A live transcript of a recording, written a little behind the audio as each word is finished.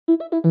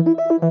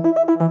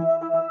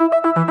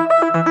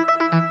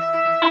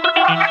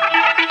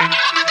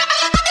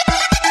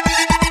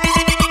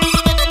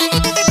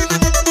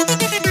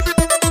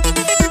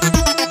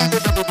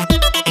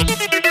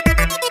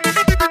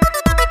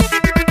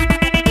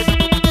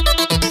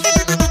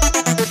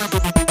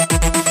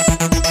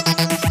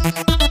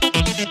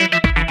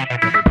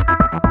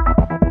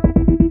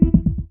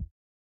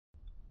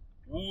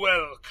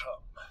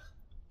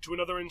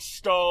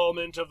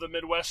Installment of the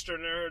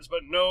MidwesterNerds,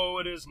 but no,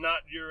 it is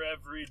not your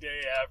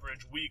everyday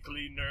average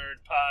weekly nerd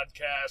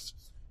podcast.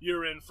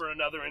 You're in for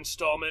another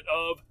installment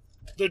of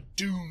the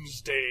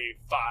Doomsday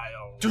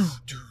File.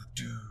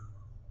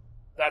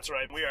 That's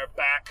right, we are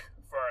back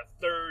for our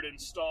third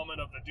installment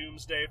of the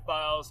Doomsday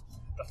Files.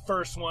 The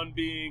first one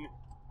being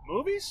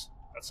movies?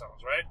 That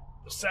sounds right.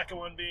 The second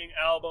one being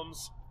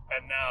albums,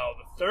 and now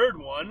the third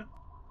one,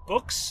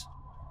 books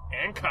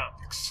and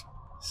comics.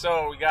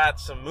 So we got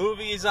some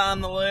movies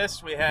on the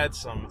list, we had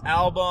some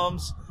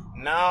albums.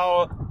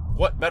 Now,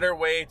 what better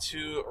way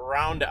to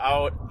round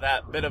out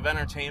that bit of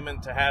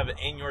entertainment to have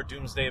in your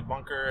Doomsday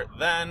Bunker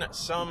than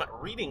some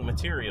reading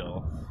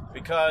material?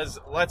 Because,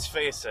 let's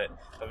face it,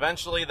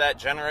 eventually that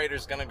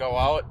generator's going to go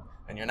out,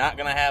 and you're not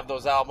going to have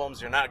those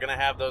albums, you're not going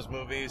to have those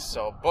movies,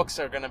 so books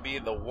are going to be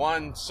the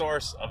one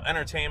source of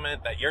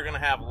entertainment that you're going to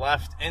have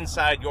left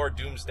inside your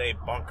Doomsday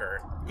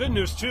Bunker. Good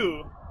news,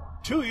 too.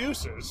 Two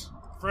uses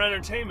for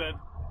entertainment.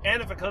 And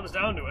if it comes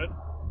down to it,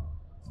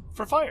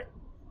 for fire.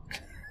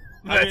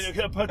 I mean,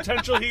 a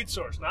potential heat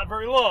source. Not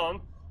very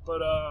long,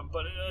 but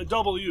a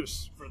double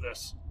use for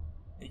this.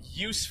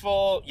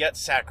 Useful, yet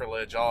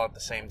sacrilege all at the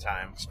same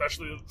time.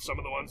 Especially some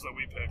of the ones that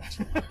we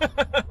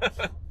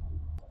picked.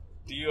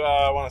 Do you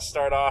want to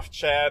start off,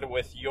 Chad,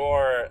 with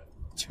your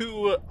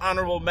two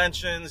honorable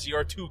mentions,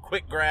 your two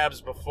quick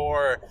grabs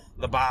before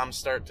the bombs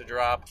start to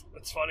drop?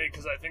 It's funny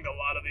because I think a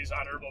lot of these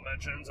honorable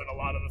mentions and a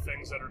lot of the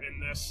things that are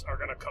in this are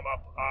going to come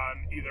up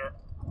on either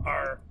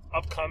our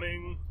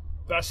upcoming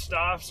best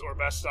stops or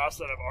best stops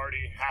that have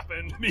already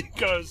happened,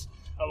 because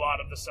a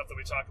lot of the stuff that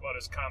we talk about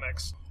is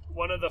comics.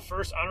 One of the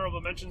first honorable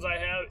mentions I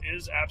have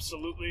is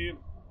absolutely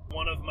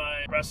one of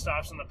my best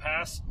stops in the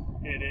past.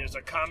 It is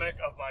a comic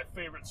of my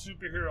favorite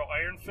superhero,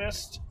 Iron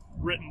Fist,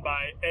 written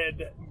by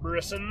Ed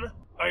Brisson.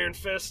 Iron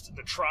Fist,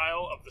 The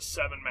Trial of the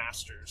Seven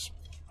Masters.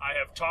 I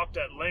have talked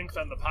at length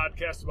on the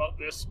podcast about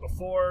this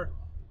before.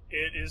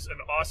 It is an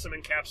awesome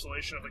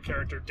encapsulation of the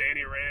character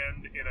Danny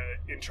Rand in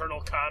an internal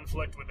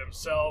conflict with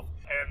himself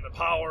and the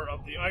power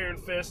of the Iron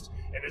Fist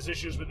and his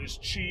issues with his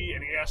chi,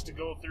 and he has to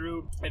go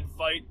through and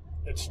fight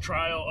its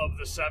trial of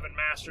the Seven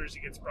Masters.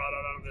 He gets brought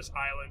out on this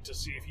island to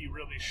see if he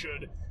really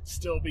should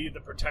still be the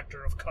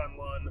protector of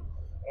Kunlun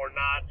or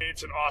not.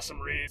 It's an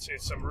awesome read.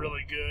 It's some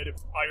really good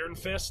Iron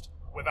Fist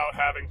without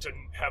having to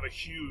have a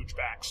huge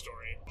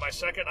backstory. My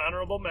second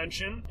honorable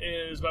mention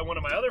is by one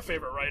of my other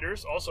favorite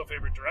writers, also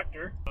favorite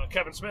director,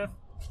 Kevin Smith.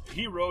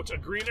 He wrote a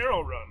Green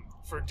Arrow run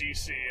for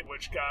DC,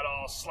 which got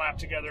all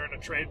slapped together in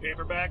a trade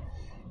paperback.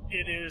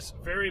 It is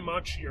very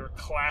much your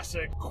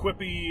classic,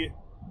 quippy,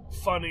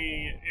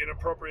 funny,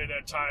 inappropriate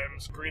at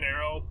times Green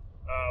Arrow.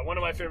 One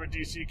of my favorite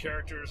DC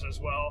characters as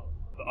well.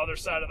 The other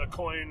side of the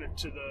coin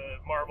to the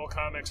Marvel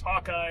Comics,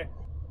 Hawkeye.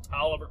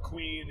 Oliver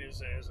Queen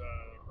is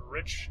a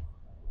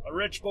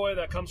rich boy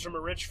that comes from a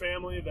rich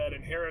family that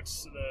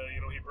inherits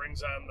he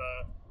brings on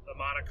the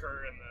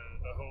moniker and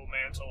the whole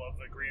mantle of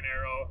the Green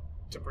Arrow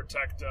to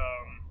protect,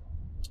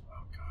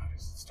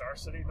 is it Star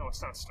City? No,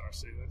 it's not Star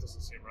City. That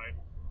doesn't seem right.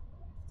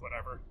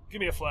 Whatever.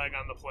 Give me a flag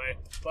on the play.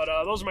 But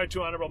those are my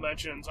two honorable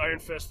mentions: Iron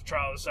Fist, The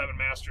Trial of the Seven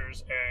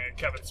Masters, and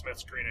Kevin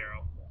Smith's Green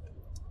Arrow.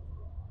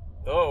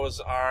 Those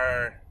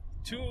are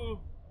two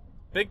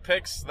big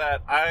picks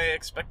that I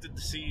expected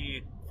to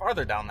see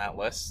farther down that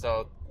list,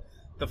 so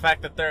the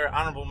fact that they're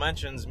honorable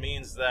mentions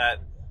means that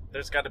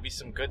there's got to be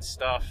some good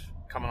stuff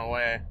coming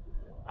away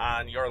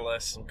on your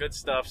list. Some good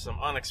stuff, some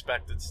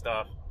unexpected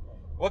stuff.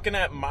 Looking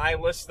at my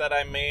list that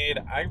I made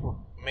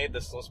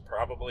this list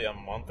probably a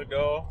month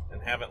ago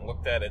and haven't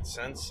looked at it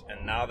since.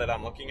 And now that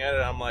I'm looking at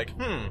it, I'm like,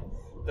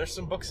 there's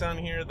some books on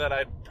here that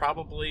I'd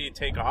probably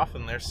take off,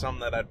 and there's some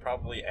that I'd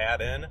probably add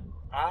in.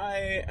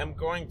 I am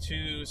going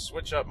to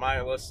switch up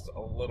my list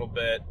a little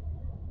bit.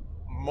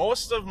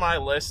 Most of my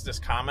list is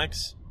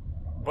comics.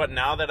 But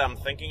now that I'm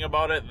thinking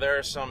about it, there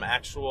are some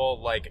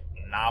actual,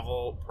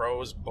 novel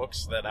prose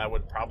books that I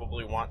would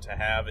probably want to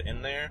have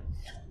in there.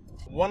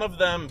 One of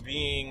them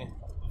being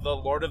the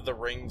Lord of the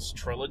Rings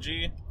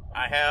trilogy.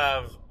 I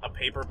have a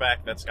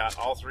paperback that's got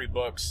all three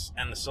books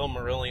and the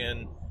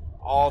Silmarillion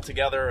all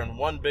together in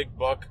one big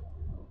book.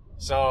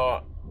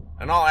 So,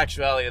 in all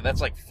actuality,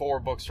 that's like 4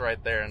 books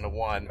right there into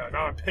one.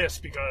 Now I'm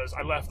pissed because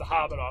I left The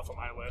Hobbit off of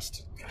my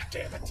list. God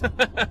damn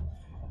it.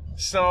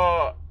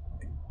 So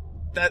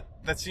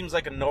that seems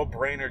like a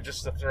no-brainer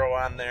just to throw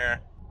on there.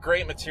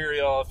 Great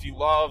material. If you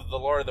love the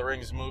Lord of the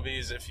Rings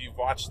movies, if you've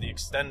watched the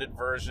extended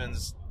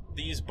versions,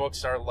 these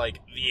books are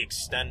like the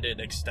extended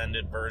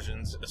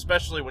versions,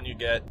 especially when you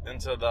get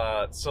into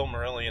the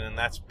Silmarillion, and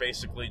that's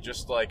basically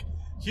just like,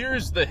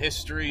 here's the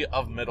history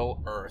of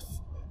Middle-earth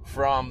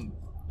from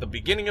the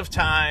beginning of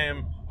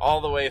time all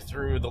the way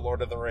through the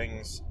Lord of the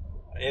Rings.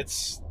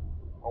 It's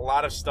a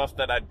lot of stuff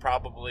that I'd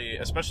probably,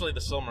 especially the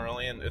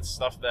Silmarillion, it's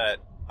stuff that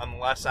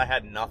unless I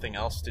had nothing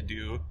else to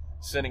do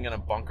sitting in a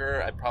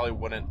bunker, I probably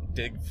wouldn't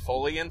dig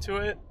fully into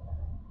it.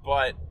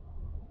 But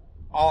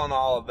all in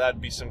all,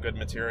 that'd be some good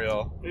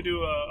material. They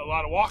do a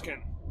lot of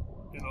walking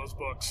in those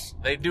books.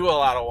 They do a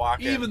lot of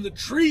walking. Even the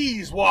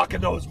trees walk in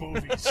those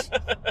movies.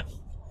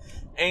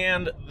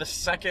 And the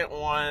second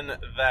one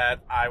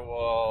that I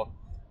will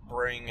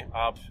bring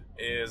up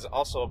is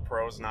also a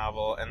prose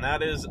novel, and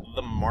that is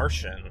The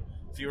Martian.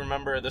 If you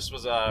remember, this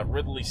was a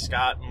Ridley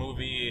Scott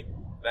movie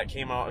that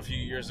came out a few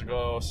years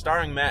ago,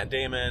 starring Matt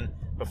Damon.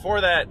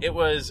 Before that, it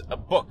was a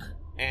book,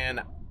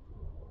 and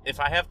if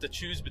I have to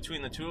choose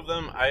between the two of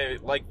them, I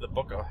like the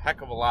book a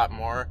heck of a lot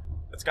more.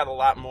 It's got a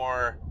lot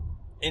more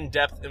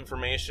in-depth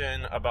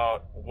information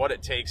about what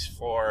it takes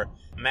for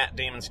Matt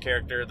Damon's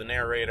character, the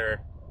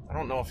narrator. I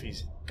don't know if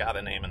he's got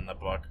a name in the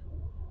book,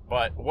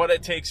 but what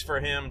it takes for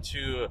him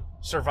to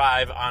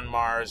survive on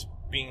Mars,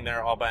 being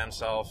there all by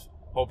himself,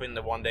 hoping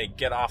to one day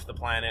get off the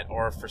planet,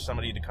 or for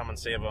somebody to come and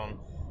save him,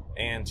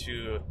 and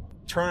to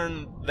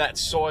turn that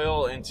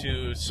soil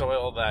into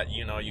soil that,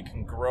 you know, you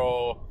can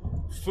grow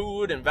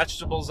food and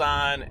vegetables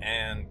on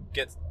and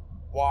get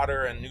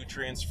water and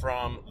nutrients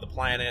from the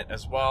planet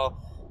as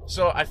well.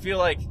 So I feel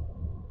like,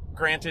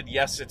 granted,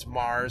 yes, it's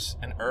Mars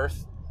and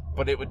Earth,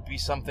 but it would be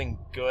something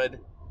good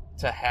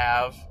to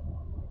have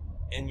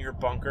in your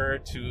bunker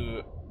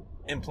to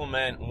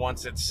implement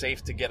once it's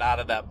safe to get out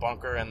of that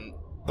bunker and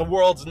the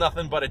world's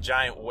nothing but a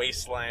giant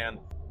wasteland.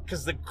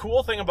 Because the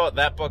cool thing about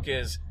that book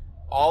is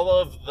all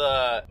of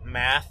the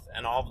math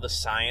and all of the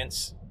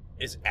science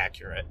is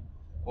accurate.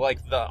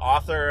 Like, the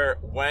author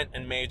went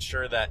and made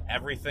sure that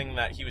everything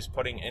that he was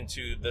putting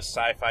into this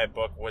sci-fi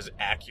book was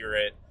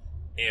accurate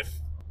if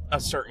a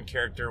certain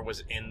character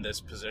was in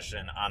this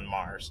position on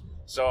Mars.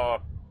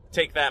 So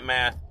take that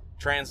math,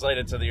 translate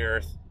it to the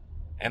Earth,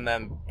 and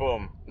then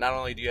boom, not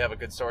only do you have a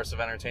good source of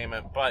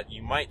entertainment, but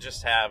you might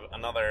just have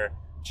another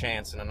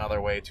chance and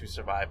another way to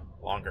survive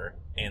longer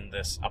in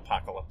this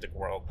apocalyptic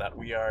world that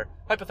we are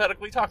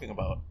hypothetically talking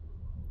about.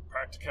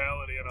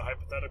 Practicality in a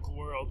hypothetical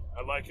world.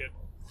 I like it.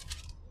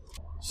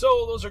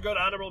 So those are good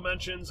honorable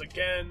mentions.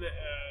 Again,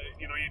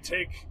 you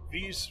take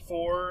these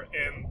four,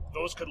 and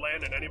those could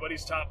land in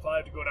anybody's top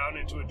five to go down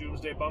into a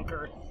doomsday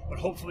bunker. But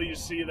hopefully, you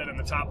see that in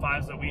the top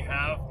fives that we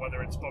have,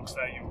 whether it's books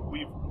that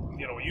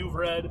you've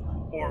read,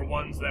 or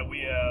ones that we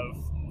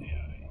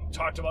have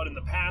talked about in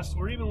the past,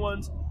 or even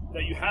ones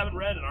that you haven't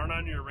read and aren't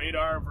on your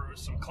radar, for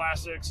some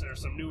classics or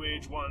some new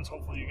age ones.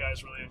 Hopefully, you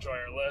guys really enjoy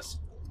our list.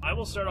 I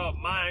will start out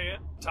my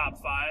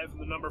top five,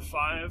 the number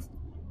 5,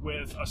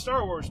 with a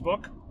Star Wars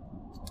book,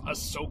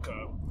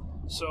 Ahsoka.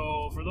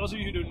 So, for those of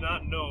you who do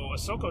not know,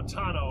 Ahsoka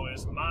Tano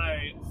is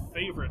my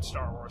favorite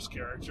Star Wars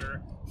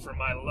character for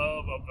my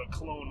love of the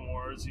Clone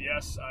Wars.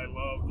 Yes, I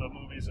love the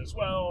movies as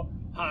well.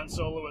 Han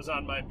Solo is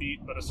on my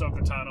beat, but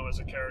Ahsoka Tano is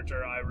a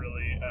character I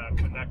really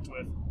connect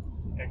with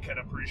and can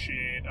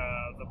appreciate.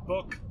 The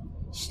book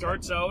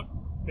starts out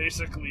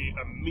basically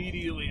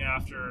immediately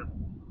after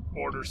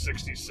Order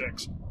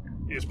 66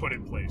 is put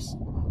in place.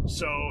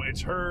 So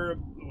it's her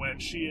when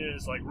she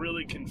is like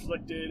really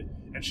conflicted,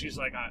 and she's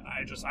like,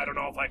 I don't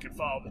know if I can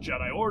follow the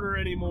Jedi Order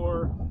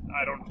anymore.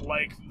 I don't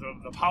like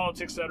the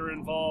politics that are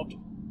involved.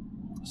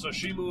 So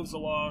she moves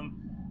along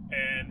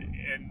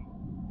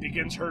and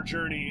begins her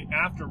journey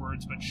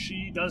afterwards, but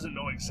she doesn't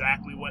know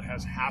exactly what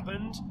has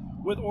happened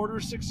with Order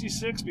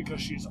 66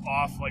 because she's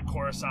off like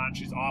Coruscant,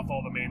 she's off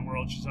all the main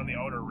world, she's on the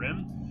Outer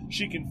Rim.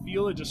 She can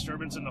feel a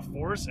disturbance in the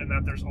Force, and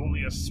that there's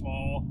only a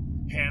small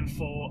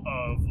handful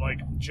of like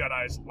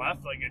Jedis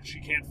left. Like, she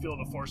can't feel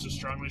the Force as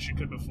strongly as she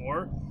could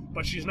before,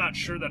 but she's not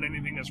sure that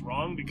anything is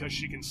wrong because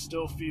she can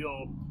still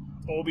feel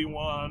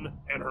Obi-Wan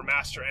and her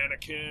master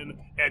Anakin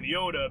and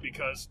Yoda,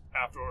 because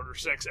after Order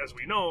 6, as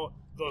we know,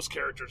 those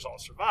characters all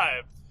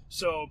survive.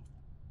 So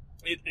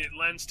it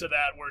lends to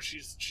that where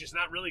she's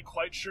not really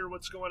quite sure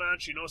what's going on.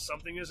 She knows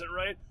something isn't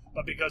right,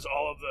 but because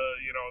all of the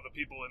the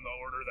people in the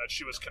Order that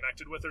she was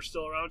connected with are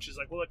still around, she's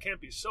like, well, it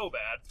can't be so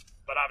bad.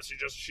 But obviously,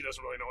 she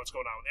doesn't really know what's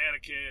going on with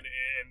Anakin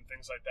and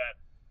things like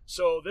that.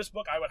 So this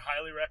book I would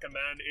highly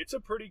recommend. It's a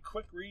pretty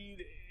quick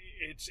read.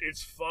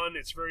 It's fun.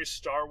 It's very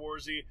Star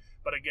Warsy,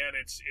 but again,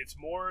 it's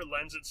more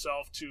lends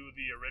itself to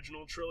the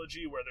original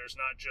trilogy, where there's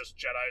not just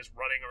Jedis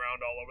running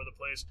around all over the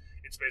place.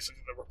 It's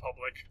basically the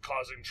Republic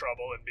causing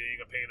trouble and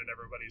being a pain in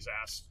everybody's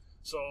ass.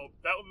 So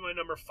that would be my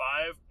number 5,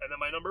 and then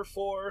my number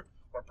 4,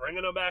 we're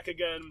bringing him back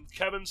again,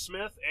 Kevin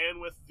Smith, and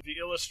with the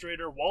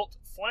illustrator Walt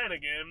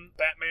Flanagan,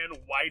 Batman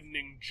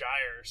Widening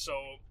Gyre.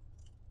 So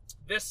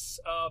this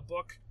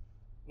book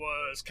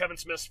was Kevin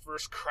Smith's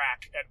first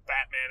crack at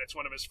Batman. It's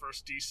one of his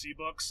first DC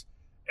books,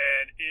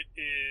 and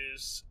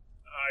it's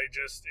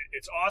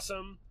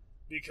awesome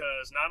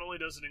because not only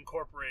does it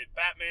incorporate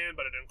Batman,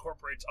 but it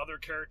incorporates other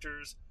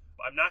characters.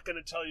 I'm not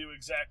going to tell you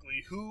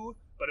exactly who,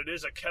 but it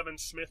is a Kevin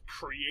Smith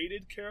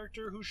created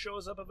character who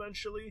shows up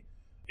eventually.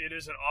 It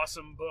is an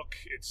awesome book.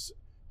 It's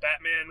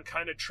Batman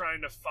kind of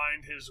trying to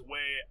find his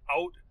way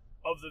out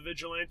of the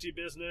vigilante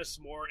business,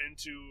 more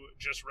into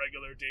just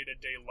regular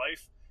day-to-day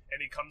life, and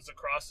he comes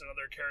across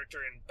another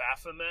character in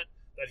Baphomet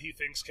that he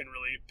thinks can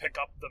really pick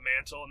up the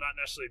mantle, not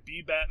necessarily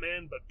be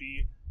Batman, but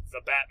be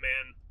the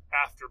Batman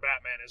after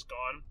Batman is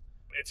gone.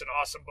 It's an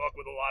awesome book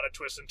with a lot of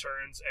twists and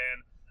turns,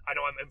 and I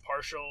know I'm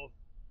impartial.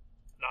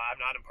 No, I'm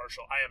not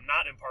impartial. I am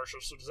not impartial,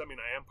 so does that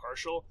mean I am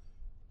partial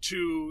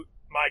to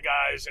my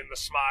guys in the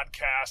Smod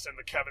cast and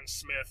the Kevin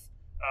Smith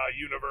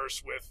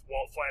universe with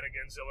Walt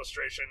Flanagan's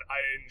illustration?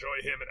 I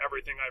enjoy him and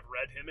everything I've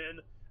read him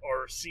in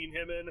or seen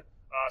him in.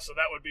 So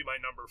that would be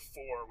my number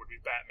 4, would be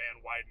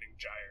Batman Widening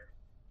Gyre.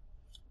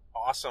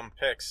 Awesome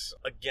picks.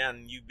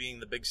 Again, you being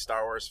the big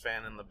Star Wars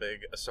fan and the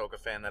big Ahsoka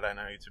fan that I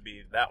know you to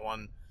be, that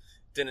one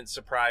didn't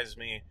surprise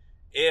me.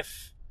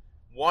 If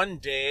one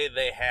day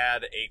they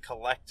had a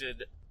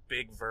collected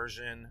big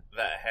version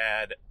that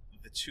had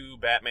the 2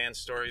 Batman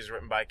stories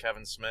written by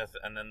Kevin Smith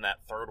and then that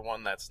third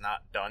one that's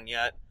not done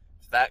yet,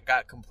 if that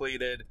got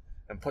completed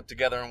and put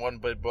together in one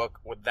big book,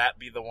 would that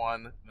be the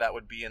one that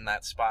would be in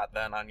that spot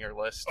then on your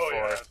list?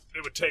 Yeah.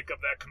 It would take up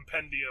that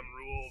compendium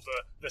rule,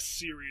 the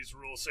series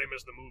rule, same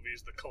as the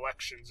movies, the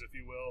collections, if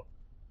you will.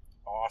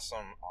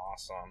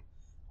 Awesome.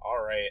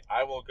 All right,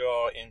 I will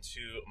go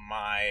into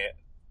my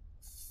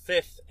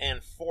 5th and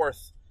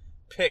 4th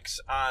picks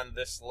on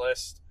this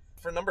list.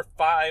 For number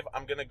 5,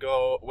 I'm going to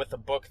go with a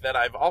book that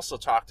I've also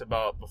talked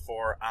about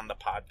before on the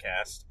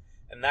podcast,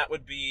 and that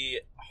would be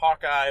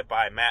Hawkeye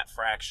by Matt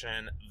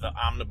Fraction, the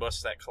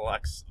omnibus that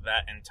collects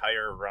that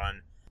entire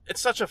run.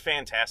 It's such a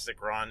fantastic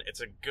run.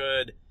 It's a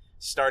good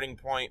starting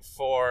point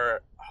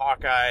for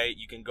Hawkeye.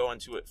 You can go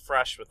into it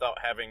fresh without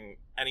having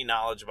any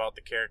knowledge about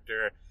the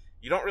character.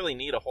 You don't really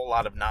need a whole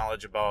lot of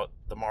knowledge about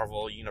the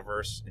Marvel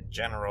Universe in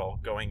general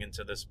going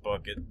into this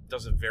book. It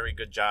does a very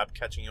good job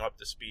catching you up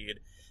to speed.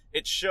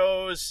 It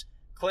shows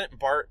Clint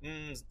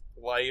Barton's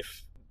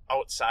life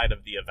outside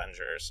of the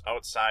Avengers,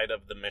 outside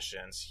of the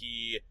missions.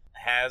 He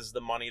has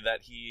the money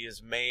that he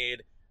has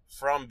made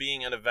from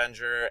being an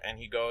Avenger, and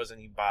he goes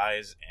and he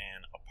buys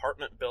an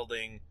apartment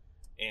building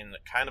in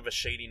kind of a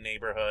shady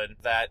neighborhood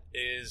that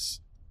is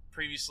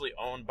previously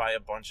owned by a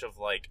bunch of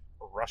like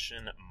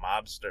Russian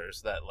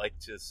mobsters that like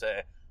to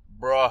say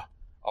bruh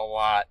a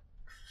lot,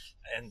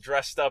 and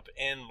dressed up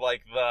in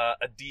like the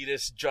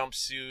Adidas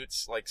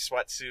jumpsuits, like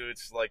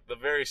sweatsuits, like the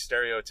very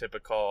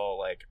stereotypical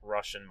like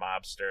Russian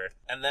mobster.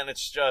 And then it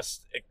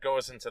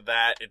goes into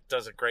that. It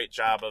does a great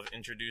job of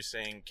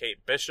introducing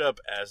Kate Bishop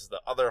as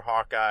the other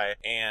Hawkeye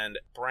and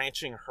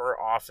branching her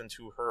off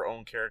into her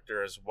own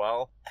character as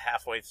well.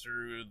 Halfway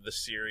through the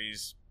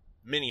series,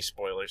 mini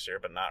spoilers here,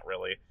 but not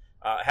really.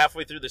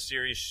 Halfway through the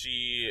series,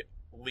 she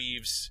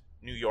leaves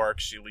New York.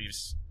 She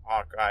leaves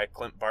Hawkeye,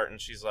 Clint Barton.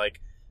 She's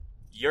like,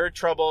 your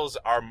troubles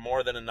are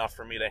more than enough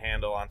for me to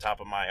handle on top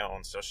of my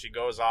own. So she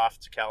goes off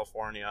to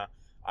California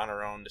on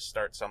her own to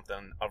start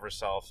something of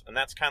herself. And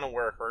that's kind of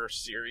where her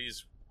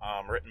series,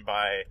 written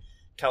by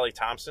Kelly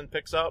Thompson,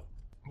 picks up.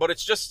 But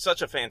it's just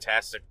such a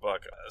fantastic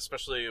book,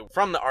 especially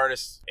from the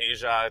artist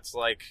Asia. It's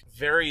like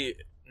very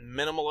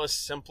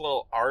minimalist,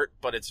 simple art,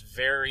 but it's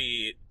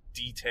very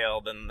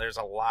detailed, and there's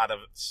a lot of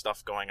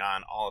stuff going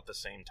on all at the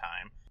same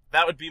time.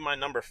 That would be my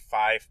number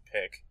 5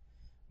 pick.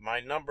 My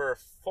number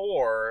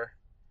 4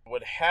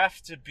 would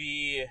have to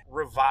be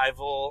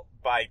Revival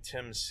by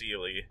Tim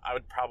Seeley. I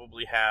would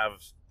probably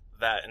have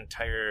that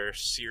entire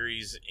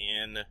series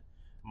in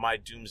my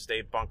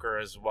Doomsday bunker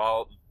as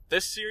well.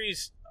 This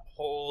series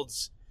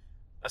holds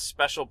a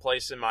special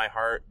place in my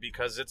heart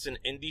because it's an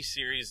indie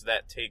series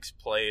that takes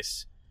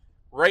place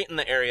right in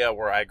the area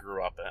where I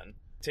grew up in.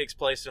 It takes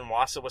place in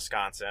Wausau,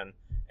 Wisconsin,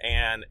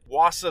 and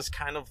Wausau's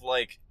kind of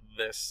like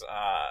this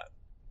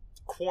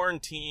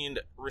quarantined,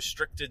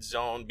 restricted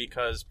zone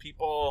because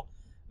people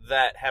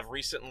that have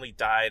recently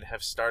died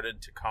have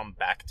started to come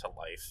back to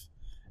life.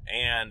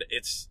 And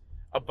it's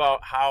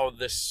about how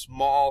this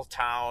small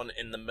town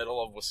in the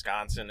middle of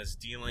Wisconsin is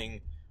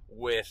dealing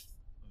with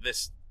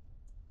this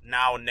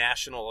now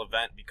national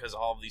event because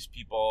all of these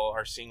people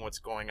are seeing what's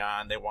going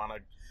on. They want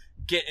to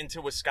get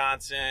into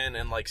Wisconsin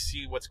and like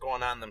see what's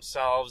going on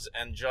themselves,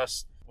 and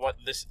just what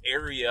this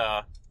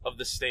area of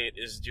the state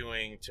is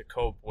doing to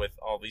cope with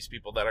all these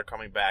people that are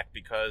coming back,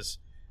 because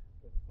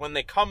when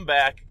they come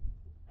back,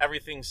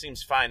 everything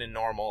seems fine and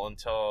normal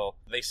until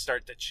they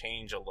start to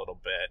change a little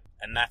bit.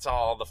 And that's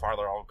all the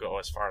farther I'll go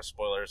as far as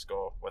spoilers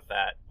go with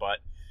that. But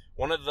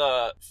one of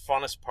the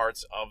funnest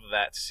parts of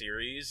that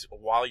series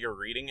while you're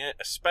reading it,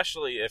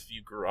 especially if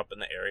you grew up in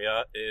the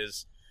area,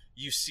 is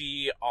you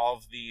see all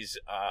of these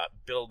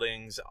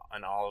buildings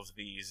and all of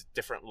these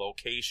different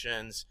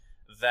locations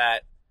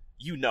that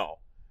you know.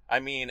 I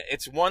mean,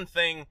 it's one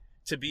thing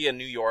to be a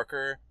New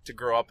Yorker, to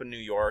grow up in New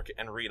York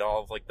and read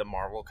all of like the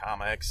Marvel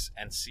comics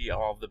and see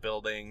all of the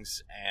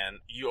buildings, and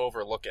you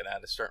overlook it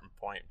at a certain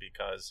point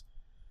because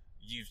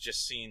you've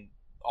just seen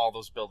all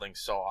those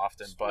buildings so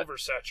often. It's but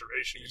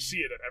oversaturation. You see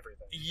it in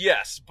everything.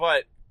 Yes,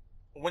 but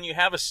when you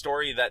have a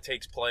story that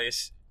takes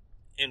place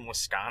in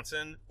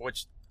Wisconsin,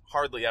 which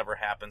hardly ever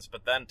happens,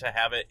 but then to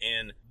have it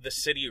in the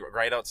city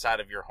right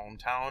outside of your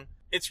hometown,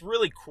 it's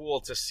really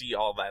cool to see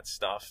all that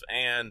stuff.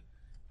 And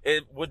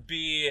it would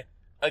be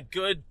a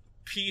good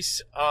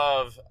piece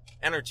of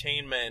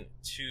entertainment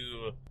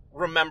to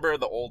remember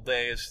the old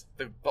days,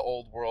 the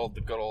old world,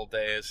 the good old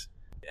days.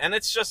 And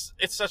it's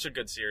such a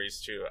good series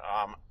too.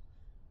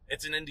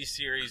 It's an indie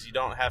series. You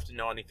don't have to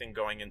know anything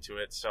going into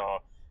it. So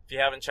if you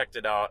haven't checked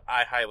it out,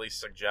 I highly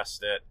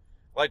suggest it.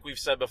 Like we've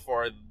said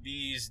before,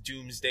 these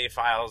Doomsday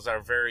Files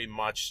are very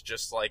much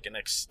just like an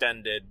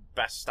extended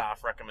best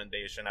of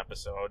recommendation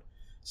episode.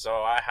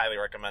 So I highly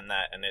recommend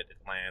that, and it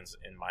lands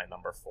in my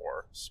number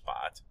 4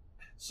 spot.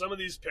 Some of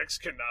these picks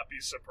cannot be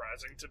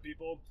surprising to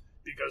people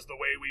because the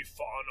way we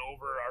fawn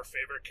over our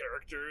favorite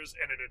characters,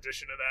 and in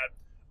addition to that,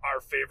 our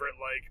favorite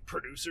like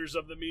producers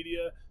of the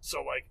media.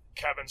 So like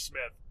Kevin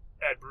Smith,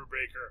 Ed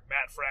Brubaker,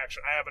 Matt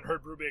Fraction. I haven't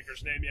heard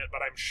Brubaker's name yet,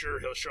 but I'm sure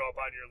he'll show up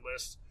on your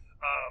list.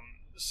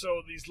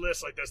 So these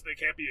lists like this, they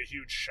can't be a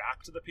huge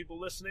shock to the people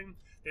listening.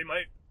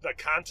 The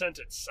content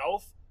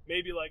itself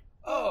may be like,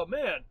 oh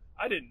man,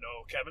 I didn't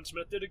know Kevin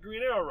Smith did a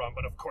Green Arrow run,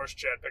 but of course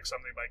Chad picked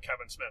something by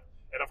Kevin Smith.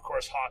 And of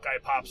course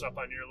Hawkeye pops up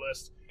on your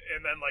list.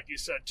 And then like you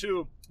said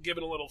too,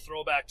 giving a little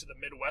throwback to the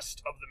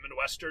Midwest of the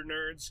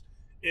MidwesterNerds,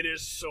 it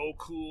is so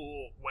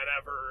cool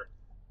whenever,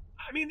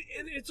 I mean,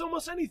 it's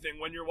almost anything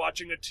when you're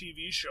watching a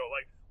TV show.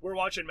 Like, we're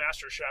watching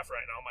MasterChef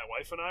right now, my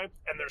wife and I,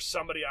 and there's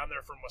somebody on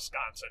there from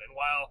Wisconsin. And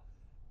while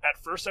at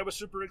first I was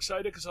super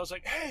excited because I was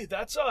like, hey,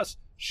 that's us,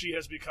 she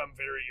has become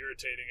very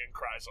irritating and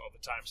cries all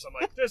the time. So I'm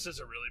like, this is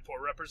a really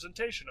poor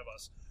representation of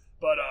us.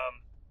 But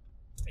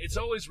it's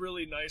always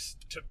really nice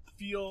to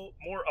feel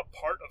more a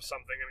part of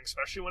something, and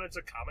especially when it's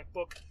a comic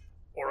book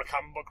or a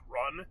comic book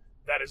run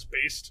that is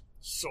based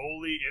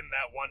solely in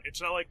that one.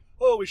 It's not like,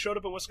 oh, we showed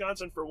up in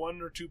Wisconsin for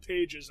 1 or 2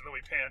 pages and then we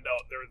panned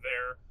out. They're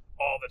there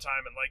all the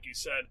time. And like you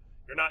said,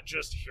 you're not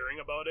just hearing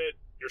about it,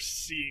 you're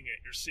seeing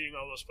it. You're seeing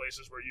all those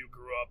places where you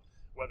grew up,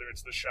 whether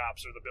it's the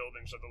shops or the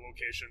buildings or the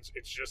locations.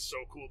 It's just so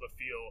cool to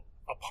feel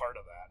a part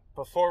of that.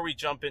 Before we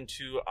jump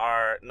into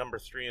our number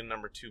 3 and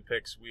number 2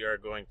 picks, we are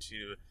going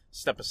to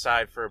step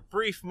aside for a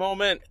brief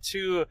moment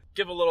to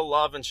give a little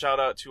love and shout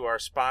out to our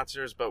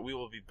sponsors, but we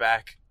will be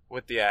back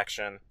with the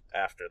action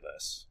after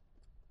this.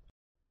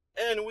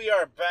 And we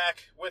are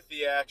back with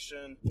the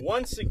action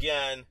once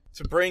again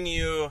to bring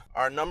you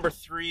our number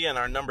 3 and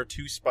our number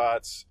 2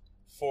 spots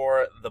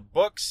for the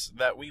books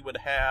that we would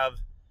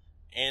have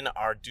in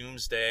our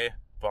Doomsday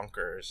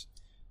bunkers.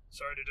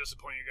 Sorry to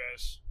disappoint you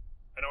guys.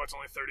 I know it's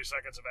only 30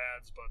 seconds of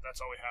ads, but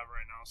that's all we have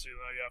right now, so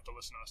now you have to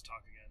listen to us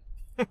talk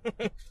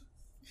again.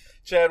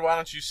 Chad, why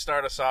don't you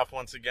start us off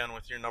once again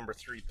with your number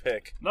 3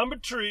 pick? Number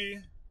 3,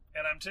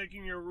 and I'm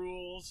taking your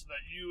rules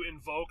that you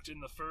invoked in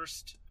the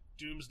first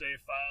Doomsday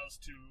Files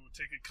to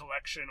take a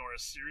collection or a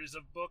series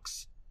of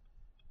books,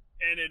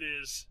 and it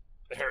is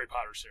the Harry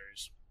Potter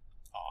series.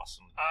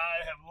 Awesome.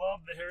 I have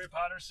loved the Harry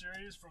Potter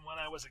series from when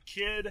I was a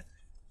kid.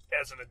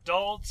 As an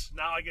adult,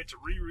 now I get to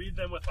reread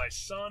them with my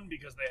son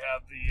because they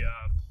have the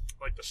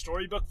like the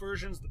storybook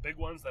versions, the big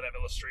ones that have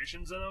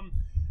illustrations in them.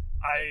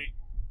 I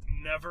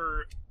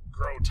never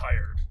grow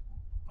tired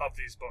of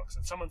these books.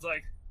 And someone's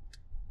like,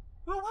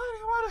 well, why do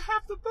you want to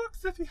have the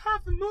books if you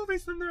have the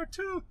movies in there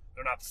too?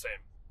 They're not the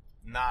same.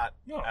 Not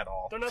at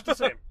all. They're not the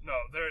same. No,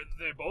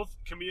 they both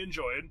can be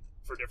enjoyed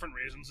for different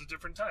reasons at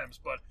different times.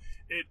 But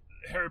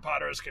Harry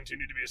Potter has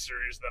continued to be a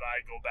series that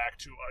I go back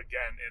to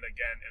again and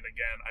again and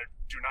again. I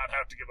do not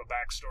have to give a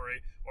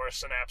backstory or a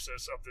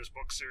synopsis of this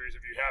book series.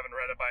 If you haven't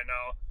read it by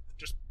now,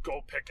 just go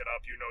pick it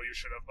up. You know you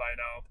should have by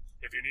now.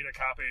 If you need a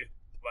copy,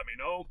 let me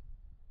know.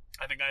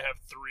 I think I have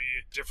 3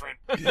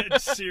 different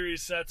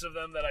series sets of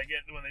them that I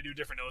get when they do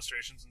different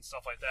illustrations and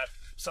stuff like that.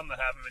 Some that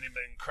haven't even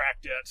been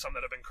cracked yet, some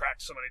that have been cracked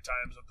so many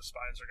times that the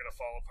spines are going to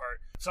fall apart.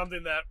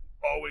 Something that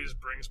always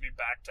brings me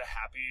back to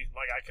happy,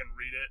 like I can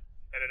read it,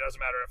 and it doesn't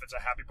matter if it's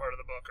a happy part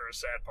of the book or a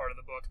sad part of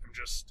the book. I'm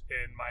just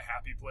in my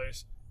happy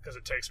place because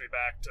it takes me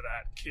back to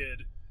that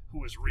kid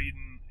who was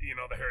reading,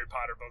 the Harry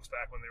Potter books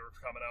back when they were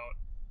coming out.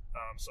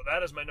 So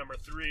that is my number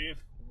 3.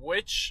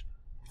 Which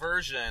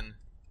version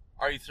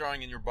are you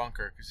throwing in your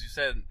bunker? Because you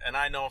said, and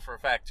I know for a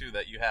fact too,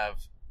 that you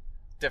have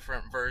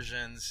different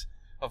versions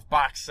of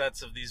box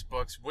sets of these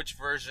books. Which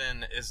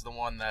version is the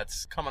one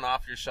that's coming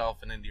off your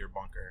shelf and into your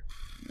bunker?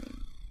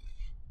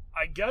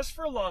 I guess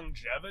for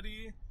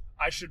longevity,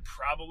 I should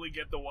probably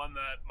get the one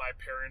that my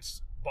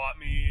parents bought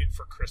me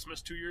for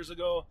Christmas 2 years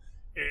ago.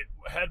 It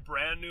had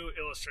brand new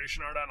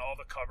illustration art on all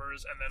the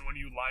covers, and then when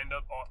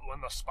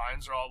the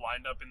spines are all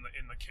lined up in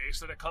the case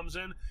that it comes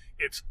in,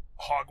 it's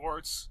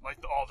Hogwarts, like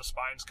all the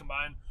spines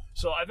combined.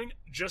 So I think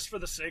just for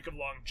the sake of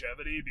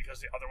longevity, because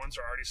the other ones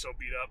are already so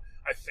beat up,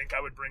 I think I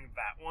would bring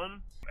that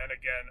one. And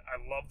again, I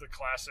love the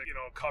classic,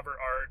 cover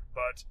art,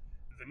 but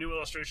the new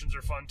illustrations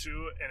are fun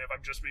too. And if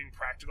I'm just being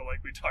practical,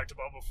 like we talked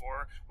about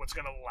before, what's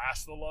going to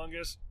last the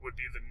longest would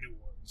be the new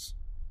ones.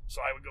 So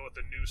I would go with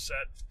the new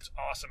set. It's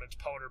awesome. It's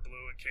powder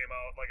blue. It came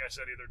out, like I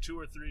said, either 2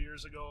 or 3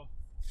 years ago.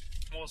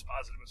 I'm almost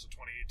positive it's a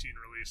 2018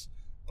 release,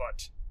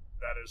 but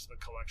that is the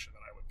collection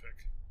that I would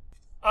pick.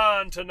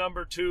 On to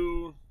number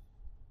 2.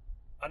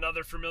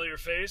 Another familiar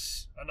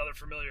face, another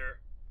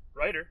familiar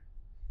writer.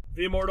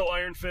 The Immortal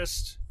Iron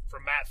Fist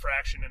from Matt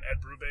Fraction and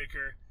Ed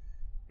Brubaker.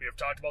 We have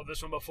talked about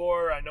this one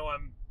before. I know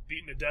I'm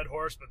beating a dead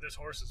horse, but this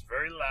horse is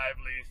very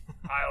lively.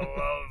 I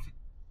love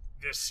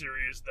this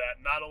series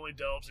that not only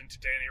delves into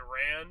Danny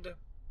Rand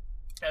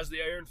as the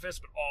Iron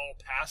Fist, but all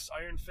past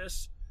Iron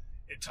Fists.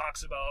 It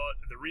talks about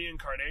the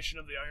reincarnation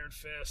of the Iron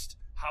Fist,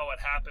 how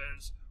it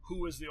happens,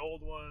 who is the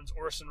old ones,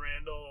 Orson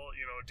Randall,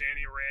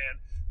 Danny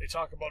Rand. They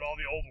talk about all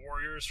the old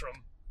warriors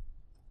from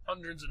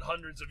hundreds and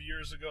hundreds of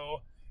years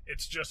ago.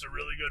 It's just a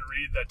really good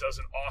read that does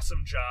an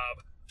awesome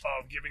job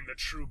of giving the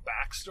true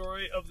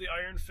backstory of the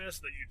Iron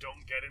Fist that you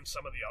don't get in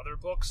some of the other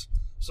books.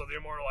 So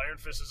the Immortal Iron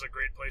Fist is a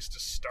great place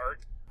to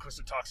start, because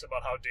it talks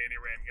about how Danny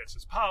Rand gets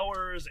his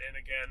powers, and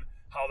again,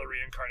 how the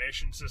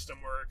reincarnation system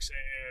works,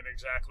 and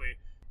exactly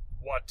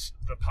what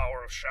the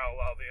power of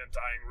Shao-Lao the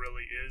Undying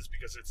really is,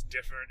 because it's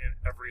different in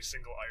every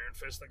single Iron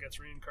Fist that gets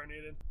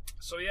reincarnated.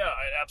 So yeah,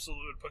 I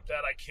absolutely would put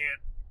that. I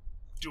can't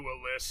do a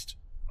list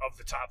of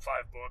the top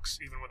 5 books,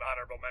 even with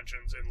honorable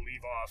mentions, and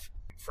leave off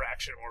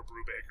Fraction or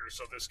Brubaker,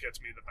 so this gets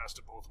me the best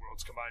of both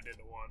worlds combined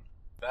into one.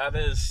 That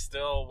is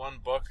still one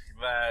book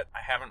that I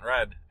haven't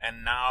read,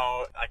 and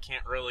now I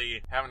can't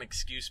really have an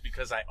excuse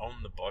because I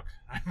own the book.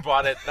 I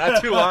bought it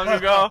not too long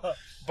ago,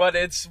 but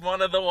it's one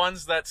of the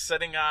ones that's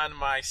sitting on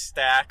my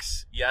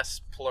stacks,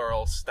 yes,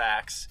 plural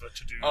stacks, the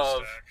to-do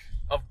stack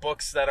of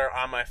books that are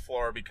on my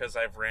floor because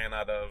I've ran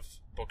out of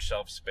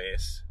bookshelf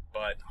space.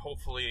 But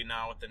hopefully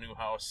now with the new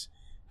house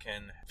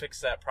can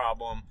fix that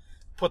problem,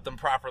 put them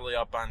properly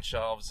up on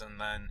shelves, and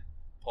then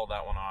pull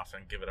that one off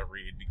and give it a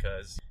read,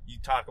 because you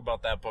talk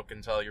about that book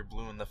until you're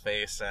blue in the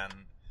face.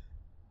 And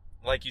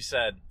like you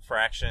said,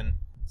 Fraction,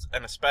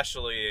 and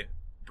especially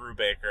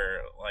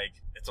Brubaker, like,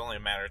 it's only a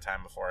matter of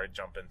time before I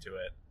jump into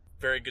it.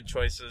 Very good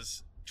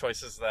choices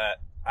that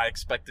I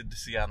expected to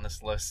see on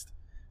this list.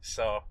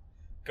 So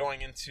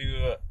going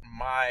into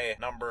my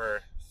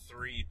number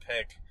 3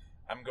 pick,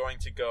 I'm going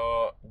to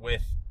go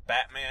with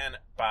Batman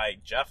by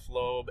Jeff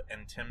Loeb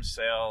and Tim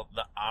Sale,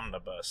 the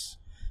Omnibus.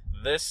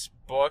 This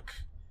book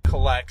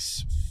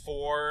collects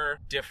 4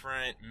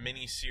 different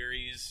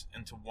miniseries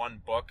into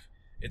one book.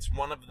 It's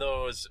one of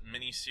those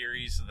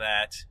miniseries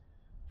that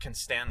can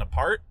stand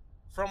apart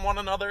from one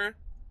another,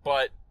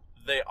 but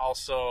they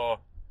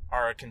also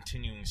are a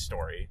continuing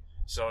story.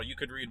 So you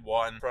could read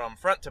one from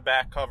front to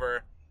back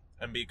cover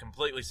and be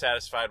completely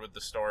satisfied with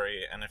the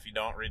story, and if you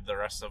don't read the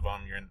rest of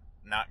them, you're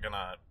not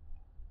gonna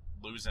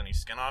lose any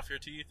skin off your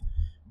teeth,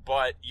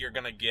 but you're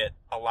gonna get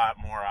a lot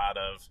more out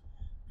of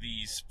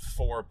these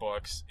 4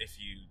 books if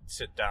you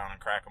sit down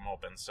and crack them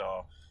open.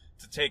 So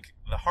to take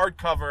the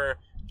hardcover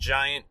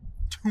giant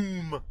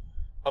tomb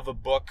of a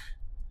book,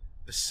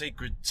 the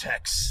sacred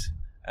texts,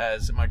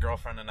 as my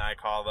girlfriend and I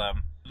call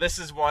them, this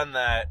is one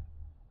that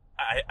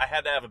I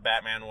had to have a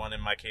Batman one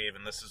in my cave,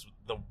 and this is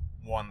the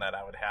one that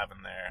I would have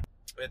in there.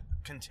 It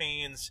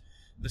contains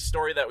the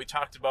story that we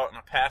talked about in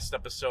a past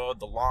episode,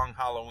 The Long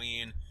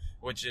Halloween,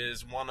 which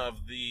is one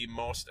of the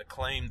most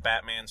acclaimed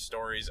Batman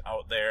stories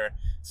out there.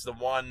 It's the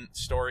one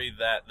story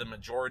that the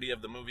majority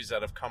of the movies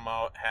that have come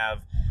out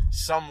have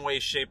some way,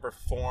 shape, or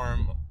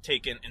form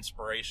taken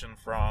inspiration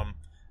from.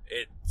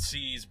 It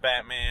sees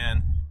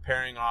Batman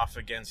pairing off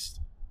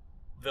against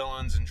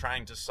villains and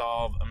trying to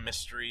solve a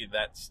mystery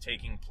that's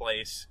taking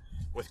place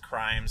with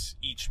crimes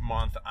each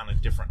month on a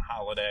different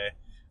holiday.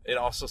 It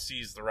also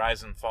sees the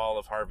rise and fall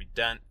of Harvey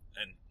Dent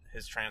and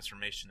his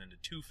transformation into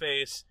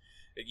Two-Face.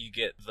 You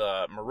get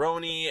the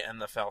Maroni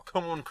and the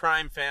Falcone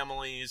crime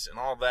families and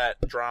all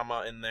that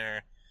drama in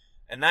there.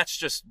 And that's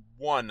just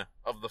one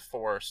of the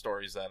 4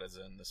 stories that is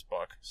in this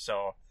book.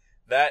 So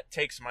that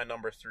takes my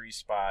number 3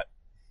 spot.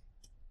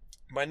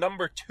 My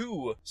number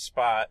 2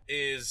 spot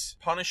is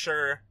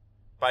Punisher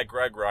by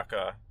Greg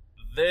Rucka.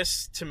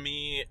 This, to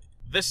me,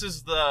 this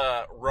is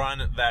the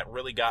run that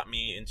really got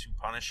me into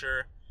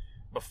Punisher.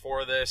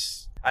 Before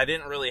this, I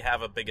didn't really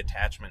have a big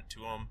attachment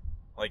to him.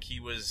 Like,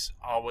 he was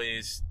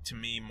always, to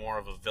me, more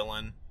of a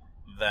villain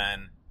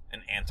than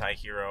an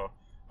anti-hero.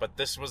 But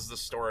this was the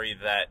story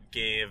that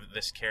gave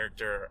this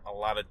character a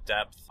lot of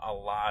depth, a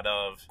lot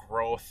of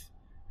growth,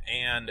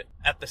 and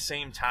at the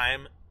same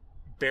time,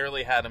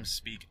 barely had him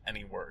speak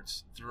any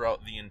words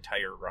throughout the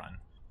entire run.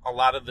 A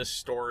lot of this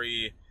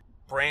story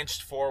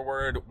branched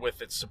forward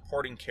with its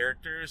supporting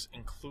characters,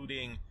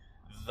 including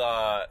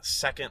the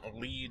second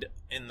lead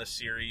in the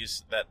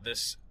series that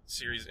this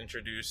series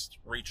introduced,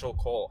 Rachel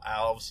Cole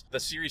Alves. The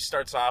series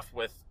starts off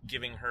with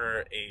giving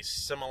her a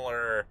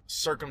similar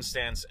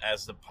circumstance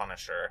as the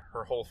Punisher.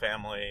 Her whole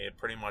family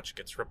pretty much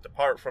gets ripped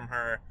apart from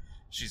her.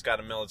 She's got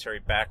a military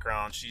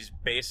background. She's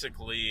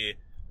basically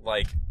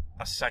like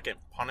a second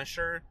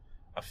Punisher,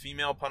 a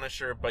female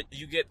Punisher, but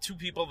you get 2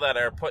 people that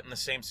are put in the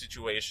same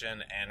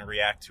situation and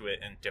react to it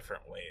in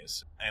different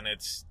ways. And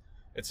it's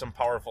some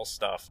powerful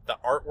stuff. The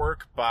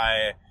artwork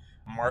by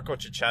Marco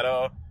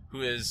Cicchetto,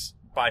 who is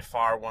by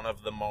far one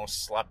of the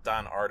most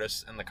slept-on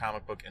artists in the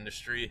comic book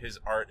industry. His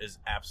art is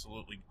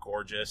absolutely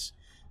gorgeous,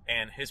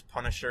 and his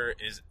Punisher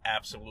is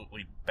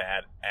absolutely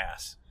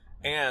badass.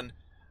 And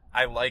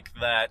I like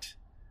that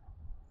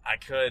I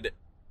could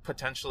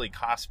potentially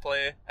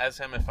cosplay as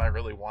him if I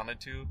really wanted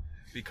to,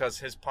 because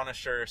his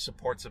Punisher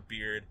supports a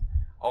beard.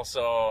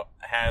 Also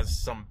has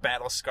some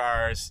battle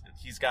scars.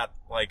 He's got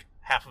like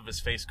half of his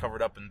face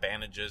covered up in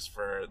bandages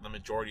for the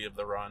majority of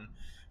the run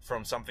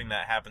from something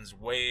that happens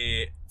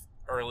way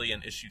early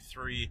in issue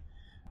 3.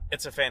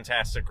 It's a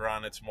fantastic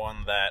run. It's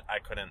one that I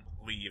couldn't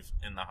leave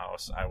in the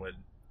house. I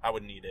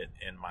would need it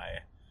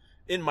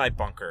in my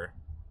bunker.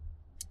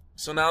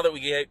 So now that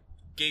we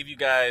gave you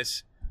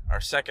guys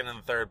our second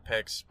and third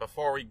picks,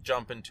 before we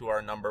jump into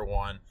our number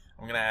one,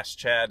 I'm going to ask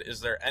Chad,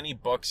 is there any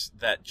books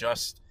that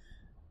just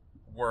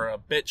were a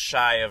bit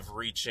shy of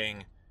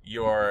reaching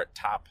your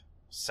top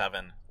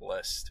 7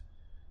 list?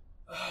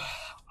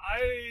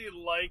 I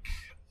like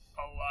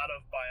a lot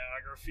of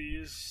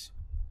biographies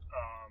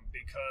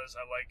because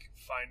I like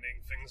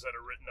finding things that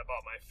are written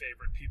about my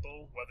favorite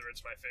people, whether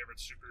it's my favorite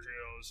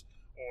superheroes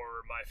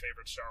or my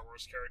favorite Star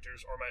Wars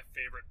characters or my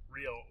favorite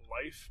real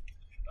life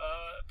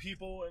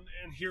people and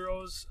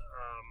heroes.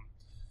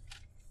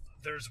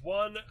 There's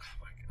one,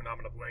 and I'm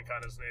going to blank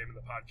on his name in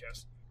the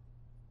podcast.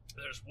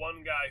 There's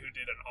one guy who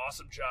did an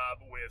awesome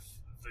job with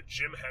the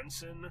Jim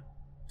Henson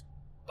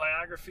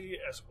biography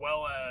as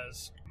well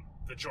as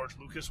the George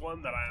Lucas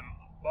one that I'm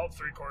about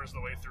 3/4 of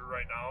the way through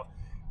right now.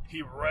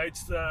 He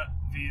writes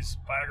these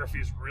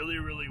biographies really,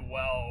 really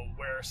well,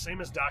 where same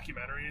as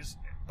documentaries,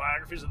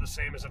 biographies are the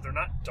same as if they're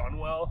not done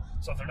well,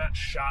 so if they're not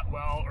shot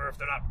well or if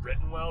they're not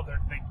written well,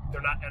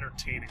 they're not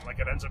entertaining. Like,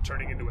 it ends up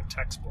turning into a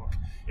textbook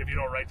if you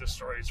don't write the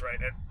stories right.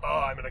 And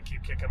I'm going to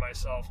keep kicking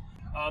myself.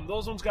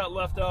 Those ones got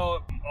left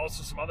out.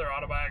 Also some other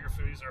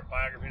autobiographies, or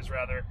biographies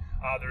rather.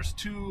 There's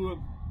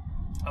 2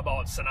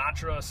 about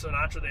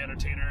Sinatra the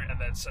entertainer,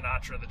 and then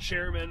Sinatra the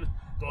chairman.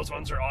 Those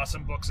ones are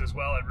awesome books as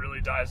well. It really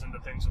dives into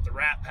things with the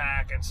Rat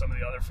Pack and some of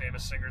the other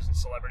famous singers and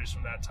celebrities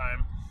from that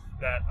time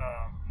that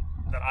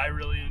I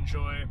really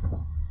enjoy.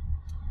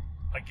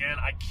 Again,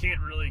 I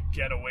can't really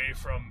get away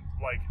from,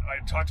 like,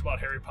 I talked about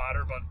Harry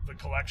Potter, but the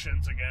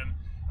collections again.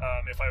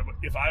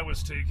 If I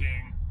was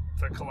taking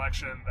the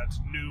collection that's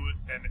new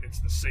and it's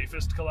the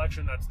safest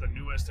collection, that's the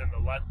newest and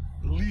the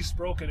least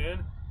broken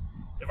in.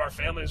 If our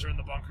families are in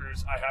the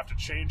bunkers, I have to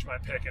change my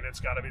pick, and it's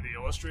got to be the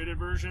illustrated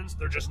versions.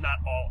 They're just not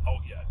all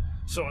out yet.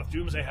 So if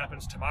Doomsday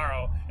happens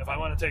tomorrow, if I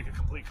want to take a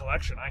complete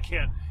collection, I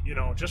can't,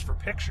 just for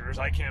pictures,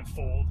 I can't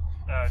fold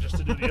just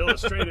to do the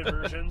illustrated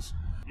versions.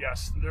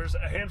 Yes, there's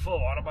a handful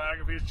of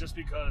autobiographies just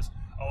because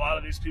a lot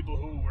of these people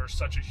who were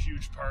such a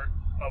huge part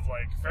of,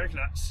 like, Frank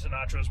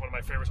Sinatra is one of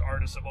my favorite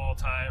artists of all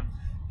time.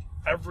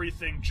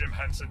 Everything Jim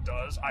Henson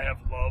does, I have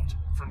loved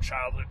from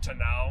childhood to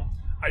now.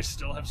 I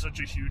still have such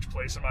a huge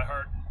place in my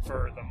heart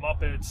for the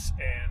Muppets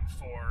and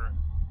for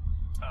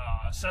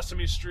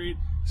Sesame Street,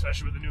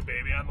 especially with the new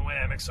baby on the way.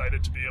 I'm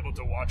excited to be able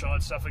to watch all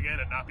that stuff again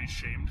and not be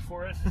shamed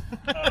for it,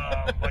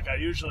 like I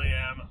usually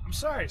am. I'm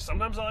sorry,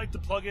 sometimes I like to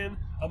plug in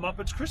a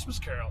Muppets Christmas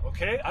Carol,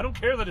 okay? I don't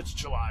care that it's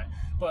July,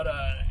 but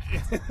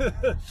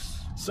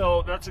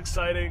so that's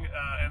exciting.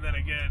 And then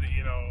again,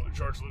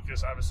 George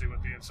Lucas, obviously,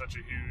 with being such a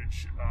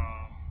huge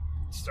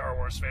Star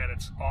Wars fan,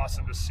 it's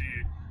awesome to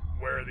see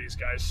where these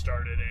guys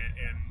started,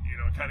 and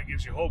it kind of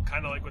gives you hope,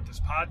 kind of like with this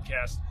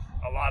podcast.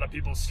 A lot of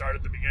people start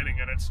at the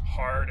beginning, and it's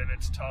hard, and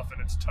it's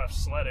tough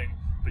sledding,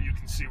 but you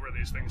can see where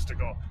these things to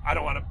go. I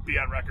don't want to be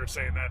on record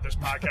saying that this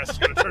podcast is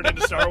going to turn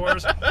into Star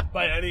Wars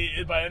by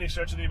any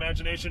stretch of the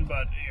imagination,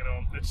 but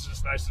it's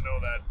just nice to know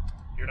that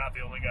you're not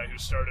the only guy who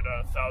started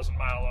a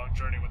 1,000-mile-long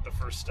journey with the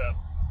first step.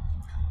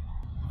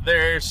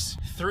 There's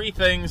 3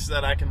 things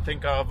that I can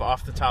think of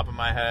off the top of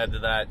my head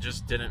that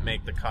just didn't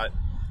make the cut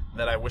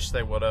that I wish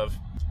they would have.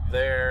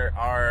 There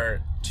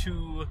are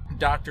 2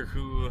 Doctor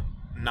Who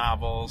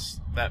novels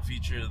that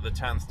feature the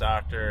 10th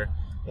Doctor.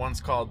 One's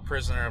called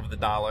Prisoner of the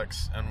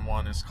Daleks, and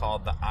one is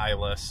called The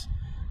Eyeless.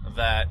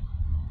 That,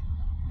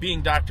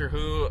 being Doctor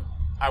Who,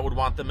 I would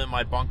want them in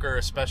my bunker,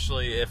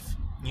 especially if,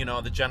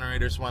 the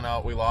generators went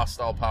out, we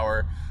lost all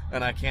power,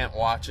 and I can't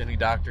watch any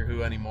Doctor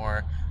Who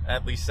anymore.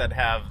 At least I'd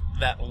have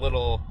that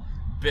little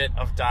bit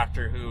of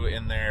Doctor Who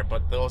in there,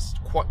 but those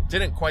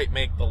didn't quite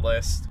make the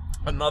list.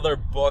 Another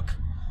book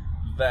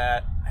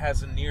that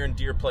has a near and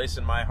dear place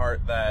in my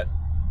heart that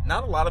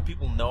not a lot of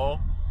people know,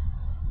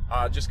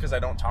 just because I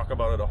don't talk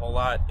about it a whole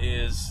lot,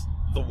 is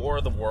The War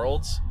of the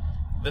Worlds.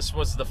 This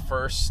was the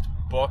first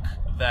book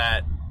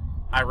that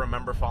I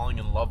remember falling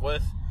in love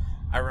with.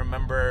 I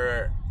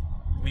remember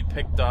we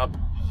picked up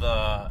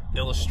the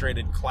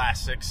Illustrated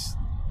Classics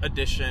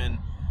edition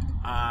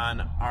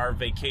on our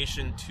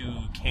vacation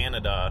to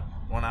Canada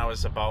when I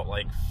was about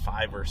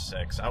 5 or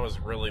 6. I was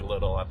really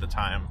little at the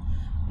time,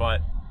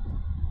 but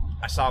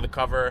I saw the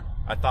cover,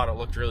 I thought it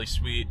looked really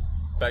sweet,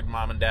 begged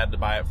Mom and Dad to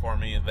buy it for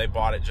me. They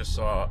bought it just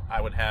so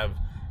I would have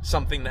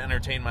something to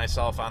entertain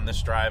myself on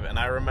this drive, and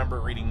I remember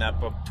reading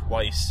that book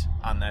twice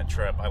on that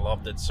trip. I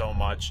loved it so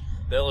much.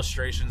 The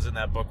illustrations in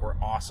that book were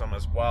awesome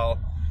as well.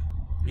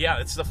 Yeah,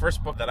 it's the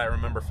first book that I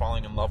remember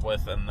falling in love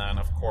with, and then,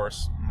 of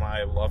course,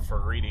 my love for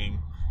reading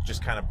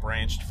just kind of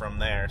branched from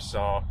there.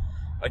 So,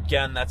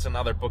 again, that's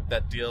another book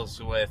that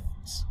deals with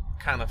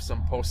kind of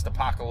some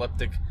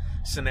post-apocalyptic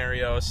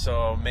scenarios,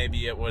 so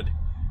maybe it would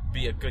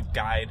be a good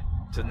guide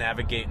to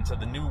navigate into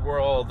the new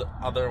world.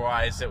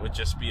 Otherwise, it would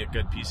just be a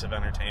good piece of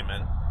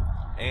entertainment.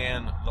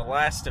 And the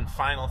last and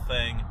final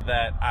thing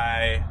that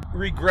I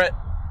regret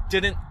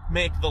didn't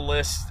make the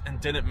list and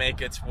didn't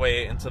make its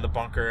way into the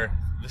bunker.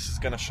 This is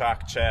going to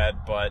shock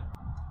Chad, but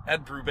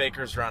Ed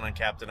Brubaker's run on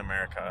Captain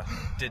America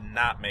did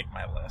not make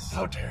my list.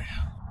 How dare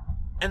you?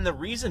 And the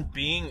reason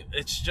being,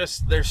 it's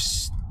just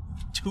there's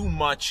too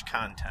much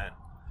content.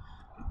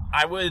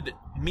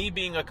 Me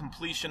being a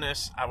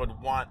completionist, I would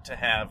want to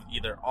have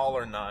either all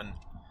or none.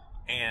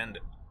 And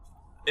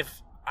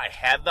if I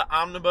had the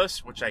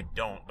omnibus, which I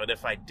don't, but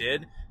if I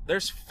did,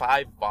 there's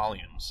 5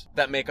 volumes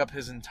that make up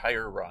his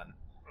entire run.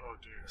 Oh,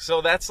 dear.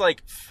 So that's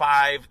like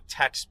 5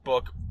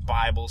 textbook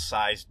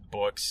Bible-sized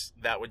books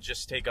that would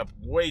just take up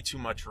way too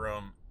much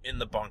room in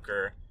the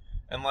bunker.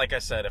 And like I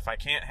said, if I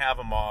can't have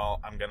them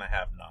all, I'm going to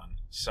have none.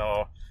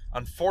 So,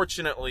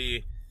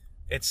 unfortunately,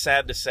 it's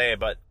sad to say,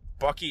 but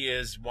Bucky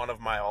is one of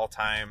my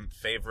all-time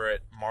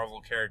favorite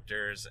Marvel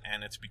characters,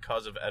 and it's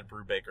because of Ed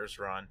Brubaker's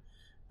run,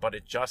 but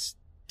it just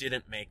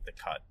didn't make the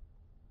cut.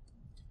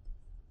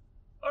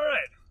 All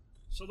right.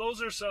 So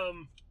those are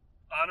some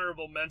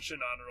honorable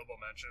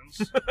mentions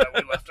that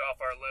we left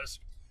off our list.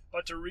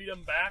 But to read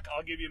them back,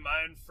 I'll give you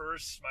mine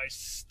first. My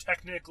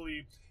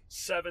technically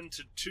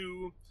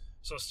 7-2.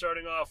 So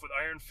starting off with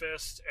Iron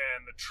Fist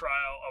and the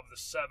Trial of the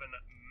Seven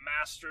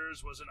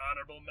Masters was an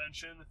honorable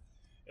mention.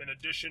 In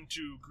addition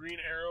to Green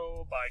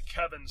Arrow by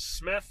Kevin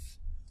Smith.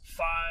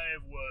 5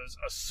 was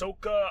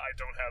Ahsoka. I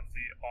don't have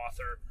the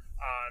author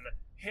on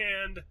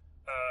hand.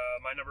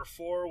 My number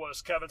 4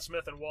 was Kevin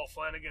Smith and Walt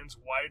Flanagan's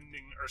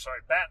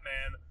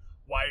Batman,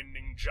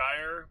 Widening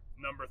Gyre.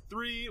 Number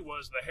 3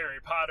 was the Harry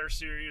Potter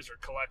series, or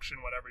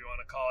collection, whatever you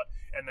want to call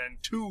it. And then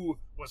 2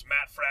 was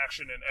Matt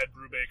Fraction and Ed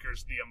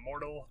Brubaker's The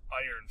Immortal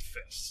Iron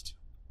Fist.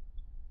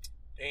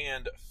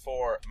 And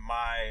for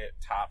my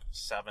top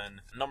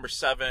 7, number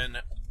 7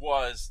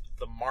 was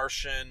The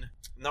Martian.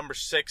 Number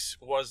 6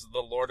 was the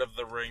Lord of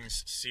the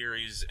Rings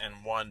series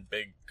in one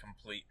big,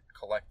 complete,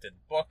 collected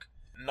book.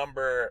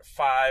 Number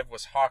 5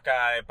 was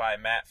Hawkeye by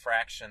Matt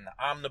Fraction,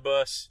 the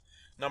omnibus.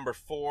 Number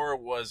 4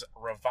 was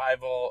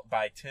Revival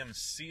by Tim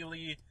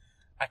Seeley.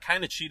 I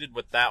kind of cheated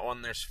with that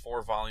one. There's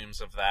 4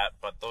 volumes of that,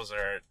 but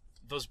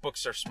those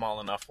books are small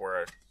enough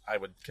where I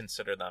would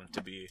consider them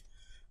to be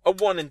a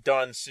one and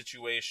done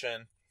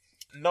situation.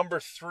 Number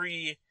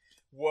 3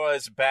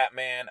 was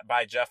Batman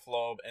by Jeff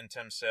Loeb and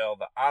Tim Sale,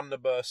 the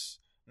omnibus.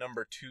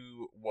 Number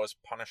 2 was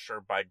Punisher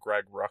by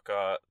Greg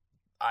Rucka.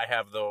 I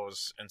have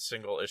those in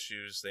single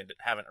issues. They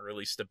haven't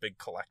released a big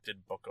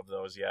collected book of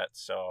those yet,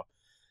 so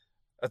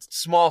a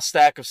small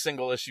stack of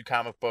single issue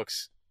comic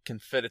books can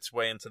fit its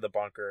way into the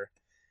bunker.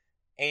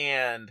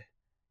 And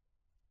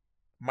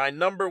my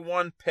number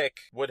 1 pick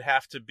would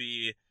have to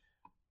be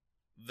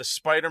the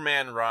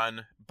Spider-Man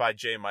run by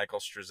J. Michael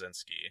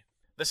Straczynski.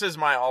 This is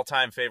my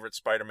all-time favorite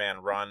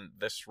Spider-Man run.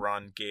 This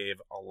run gave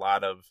a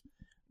lot of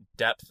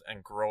depth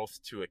and growth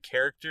to a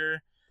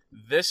character.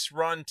 This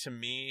run, to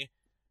me,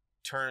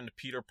 turned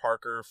Peter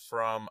Parker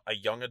from a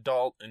young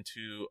adult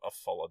into a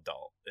full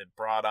adult. It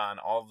brought on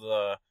all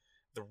the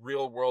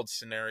real-world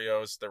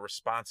scenarios, the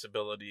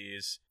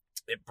responsibilities.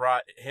 It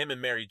brought him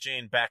and Mary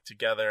Jane back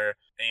together,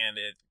 and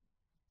it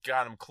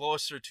got him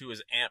closer to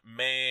his Aunt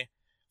May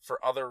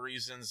for other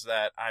reasons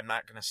that I'm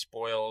not going to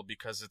spoil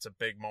because it's a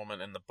big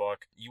moment in the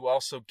book. You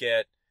also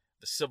get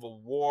the Civil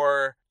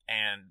War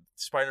and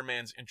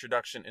Spider-Man's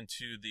introduction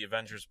into the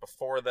Avengers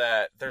before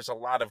that. There's a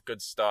lot of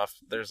good stuff.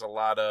 There's a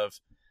lot of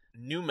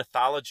new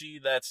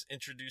mythology that's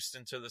introduced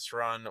into this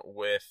run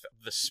with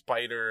the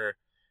spider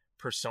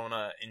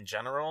persona in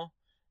general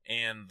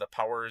and the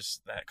powers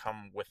that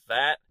come with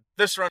that.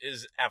 This run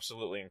is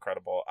absolutely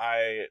incredible.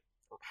 I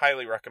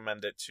highly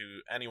recommend it to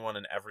anyone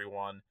and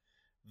everyone.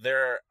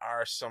 There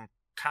are some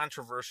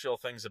controversial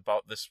things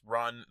about this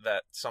run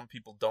that some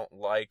people don't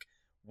like.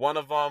 One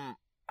of them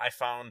I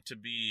found to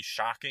be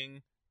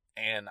shocking,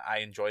 and I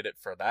enjoyed it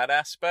for that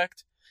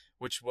aspect,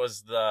 which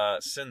was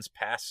the Sins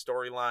Past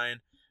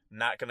storyline.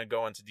 Not going to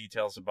go into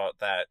details about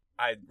that.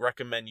 I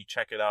recommend you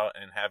check it out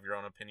and have your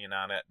own opinion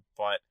on it.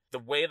 But the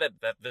way that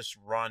this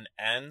run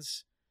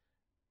ends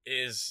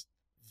is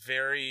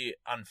very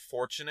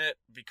unfortunate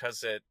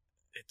because it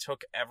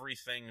took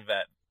everything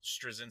that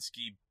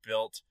Straczynski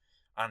built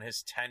on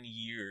his 10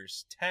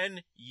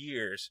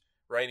 years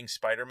writing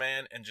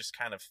Spider-Man and just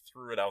kind of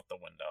threw it out the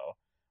window,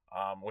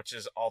 which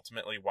is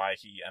ultimately why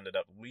he ended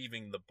up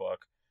leaving the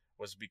book,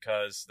 was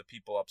because the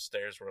people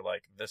upstairs were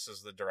like, this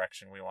is the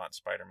direction we want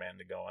Spider-Man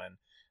to go in,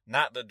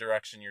 not the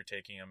direction you're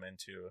taking him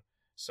into.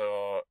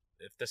 So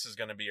if this is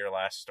going to be your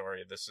last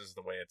story, this is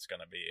the way it's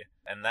going to be.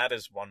 And that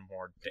is One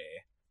More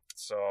Day.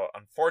 So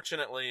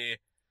unfortunately,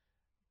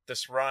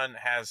 this run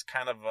has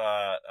kind of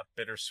a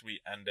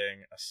bittersweet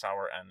ending, a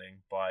sour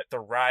ending, but the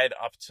ride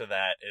up to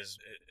that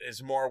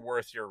is more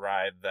worth your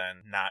ride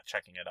than not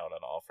checking it out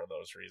at all for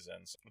those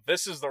reasons.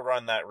 This is the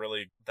run that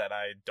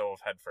I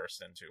dove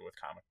headfirst into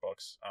with comic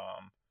books.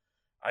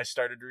 I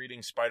started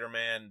reading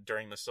Spider-Man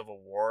during the Civil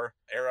War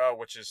era,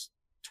 which is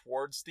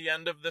towards the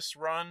end of this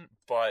run,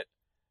 but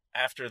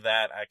after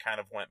that, I kind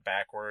of went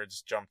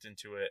backwards, jumped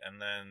into it,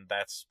 and then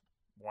that's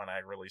when I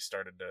really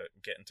started to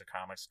get into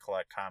comics,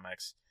 collect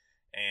comics,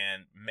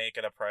 and make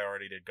it a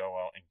priority to go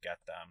out and get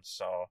them.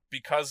 So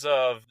because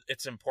of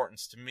its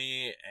importance to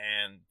me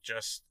and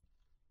just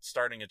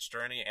starting its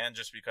journey, and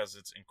just because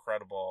it's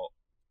incredible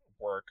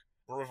work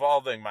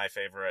revolving my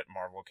favorite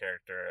Marvel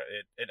character,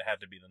 it had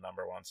to be the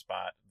number one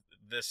spot.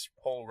 This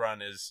whole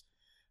run is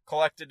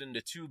collected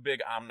into 2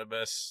 big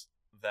omnibus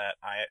that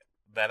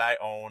I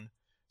own,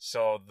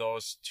 so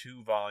those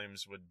 2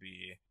 volumes would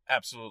be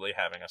absolutely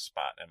having a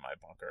spot in my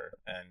bunker,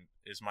 and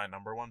is my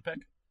number 1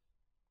 pick.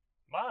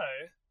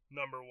 My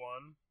number 1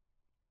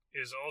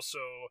 is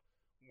also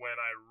when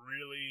I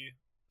really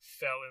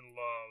fell in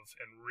love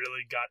and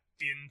really got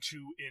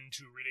into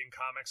reading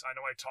comics. I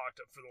know I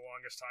talked for the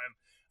longest time.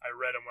 I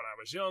read them when I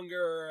was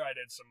younger. I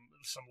did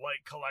some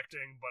light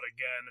collecting, but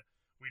again,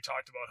 we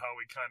talked about how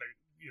we kind of,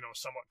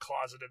 somewhat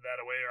closeted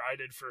that away, or I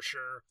did for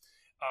sure.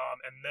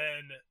 And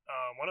then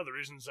one of the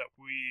reasons that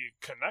we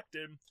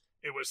connected,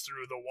 it was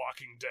through the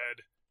Walking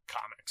Dead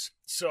comics.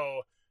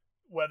 So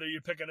whether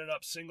you're picking it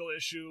up single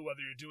issue,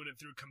 whether you're doing it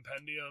through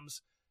compendiums,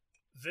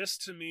 this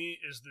to me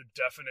is the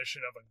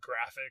definition of a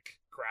graphic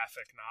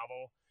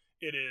novel.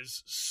 It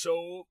is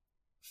so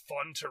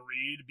fun to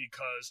read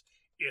because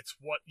it's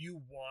what you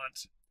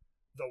want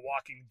The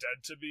Walking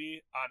Dead to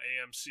be on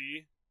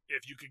AMC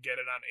if you could get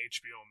it on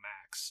HBO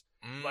Max.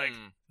 Like,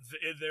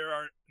 there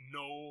are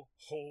no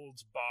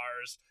holds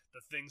bars.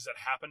 The things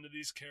that happen to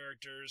these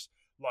characters,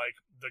 like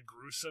the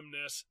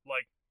gruesomeness.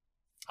 Like,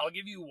 I'll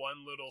give you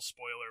one little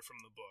spoiler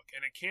from the book,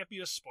 and it can't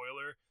be a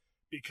spoiler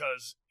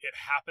because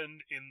it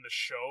happened in the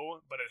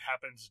show, but it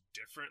happens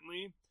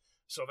differently.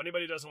 So if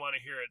anybody doesn't want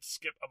to hear it,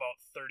 skip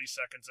about 30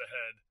 seconds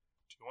ahead.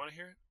 Do you want to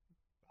hear it?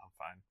 I'm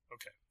fine.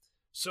 Okay.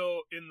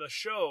 So in the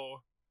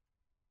show,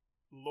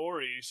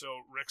 Lori,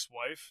 so Rick's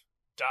wife,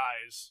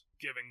 dies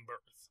giving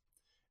birth.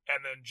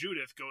 And then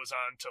Judith goes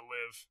on to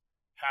live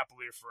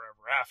happily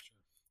forever after.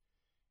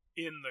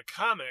 In the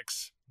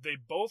comics, they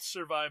both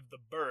survive the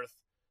birth,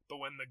 but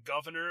when the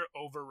governor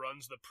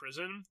overruns the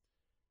prison,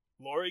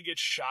 Lori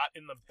gets shot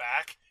in the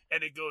back,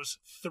 and it goes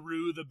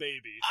through the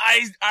baby.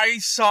 I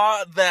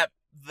saw that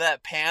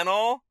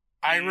panel.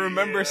 I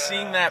remember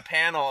seeing that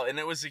panel, and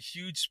it was a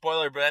huge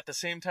spoiler, but at the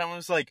same time, I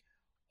was like,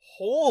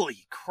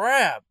 holy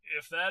crap.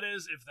 If that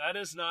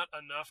is not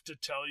enough to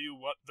tell you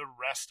what the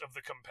rest of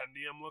the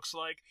compendium looks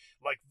like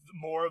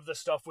more of the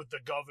stuff with the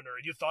governor,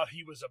 you thought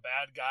he was a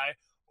bad guy.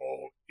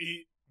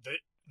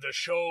 The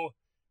show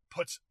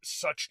puts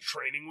such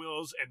training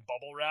wheels and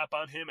bubble wrap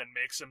on him and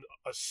makes him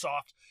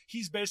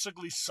he's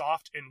basically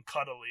soft and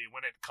cuddly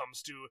when it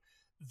comes to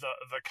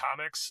the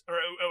comics, or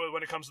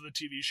when it comes to the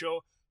TV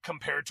show,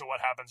 compared to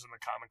what happens in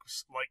the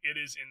comics. Like, it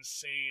is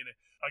insane.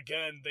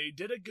 Again, they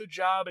did a good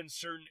job in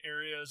certain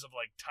areas of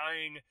like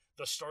tying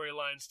the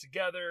storylines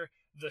together.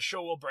 The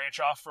show will branch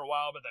off for a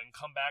while, but then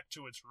come back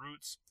to its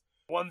roots.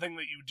 One thing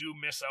that you do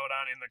miss out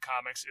on in the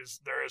comics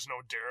is there is no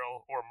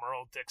Daryl or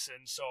Merle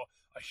Dixon, so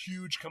a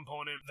huge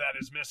component that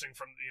is missing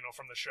from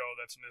the show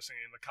that's missing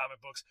in the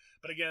comic books.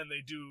 But again, they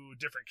do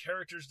different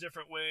characters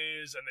different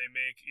ways, and they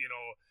make,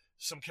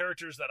 some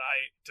characters that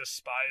I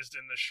despised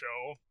in the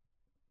show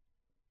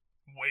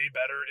way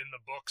better in the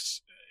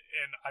books.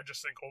 And I just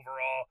think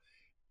overall,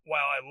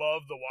 while I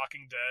love The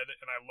Walking Dead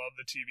and I love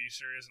the TV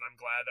series, and I'm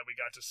glad that we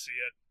got to see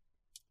it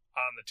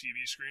on the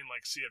TV screen,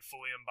 like see it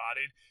fully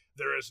embodied,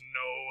 there is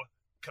no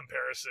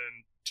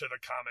comparison to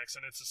the comics.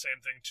 And it's the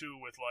same thing too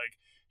with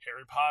like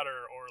Harry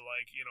Potter or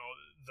like,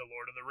 The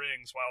Lord of the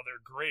Rings. While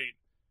they're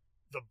great,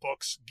 the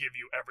books give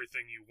you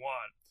everything you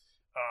want.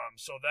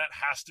 So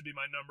that has to be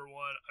my number 1.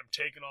 I'm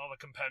taking all the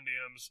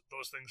compendiums.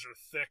 Those things are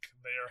thick,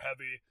 they are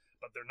heavy,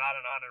 but they're not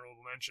an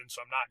honorable mention,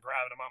 so I'm not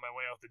grabbing them on my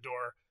way out the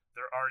door.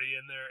 They're already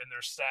in there in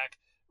their stack.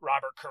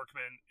 Robert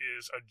Kirkman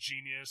is a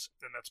genius,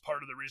 and that's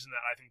part of the reason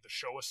that I think the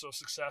show is so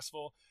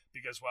successful,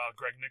 because while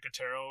Greg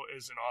Nicotero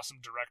is an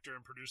awesome director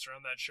and producer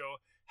on that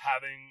show,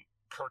 having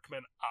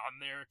Kirkman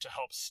on there to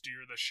help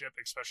steer the ship,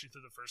 especially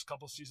through the first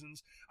couple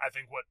seasons, I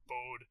think what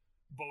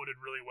boded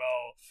really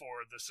well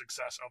for the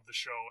success of the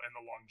show and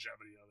the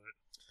longevity of it.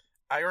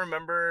 I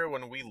remember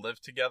when we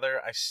lived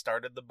together, I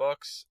started the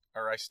books,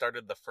 or I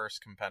started the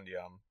first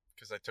compendium,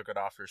 because I took it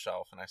off your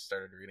shelf and I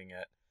started reading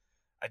it.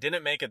 I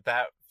didn't make it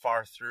that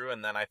far through,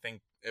 and then I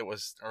think it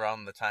was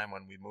around the time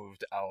when we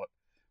moved out,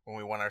 when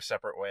we went our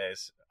separate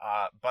ways.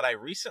 But I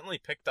recently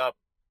picked up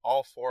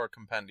all 4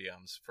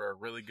 compendiums for a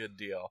really good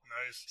deal.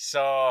 Nice.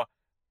 So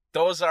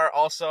those are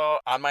also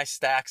on my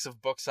stacks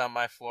of books on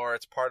my floor.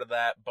 It's part of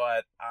that,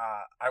 but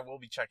I will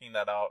be checking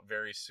that out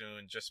very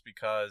soon, just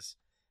because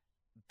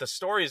the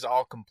story is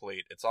all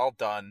complete. It's all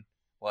done.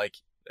 Like,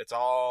 it's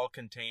all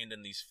contained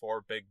in these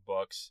 4 big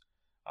books,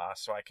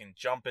 so I can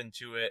jump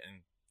into it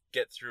and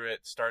get through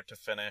it start to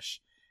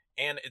finish.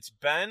 And it's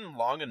been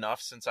long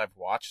enough since I've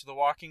watched The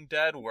Walking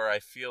Dead where I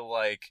feel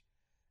like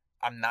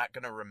I'm not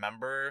going to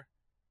remember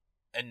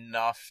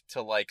enough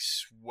to like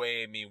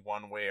sway me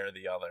one way or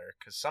the other.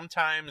 Because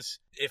sometimes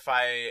if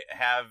I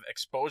have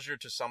exposure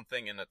to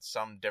something in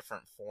some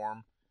different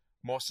form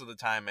most of the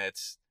time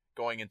it's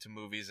going into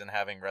movies and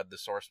having read the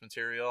source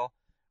material,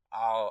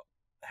 I'll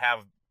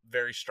have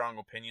very strong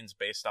opinions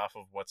based off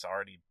of what's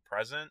already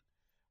present,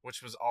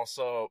 which was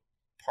also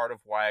part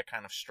of why I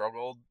kind of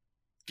struggled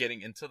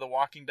getting into the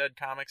Walking Dead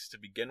comics to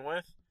begin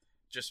with,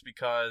 just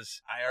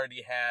because I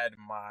already had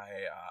my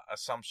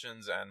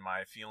assumptions and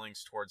my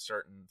feelings towards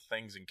certain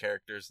things and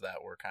characters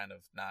that were kind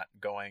of not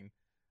going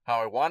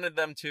how I wanted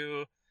them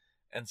to.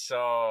 And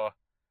so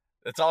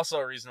it's also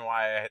a reason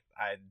why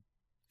I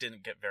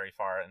didn't get very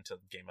far into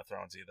Game of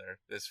Thrones either,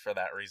 is for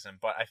that reason.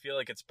 But I feel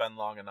like it's been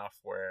long enough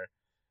where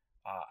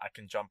I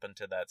can jump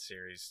into that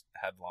series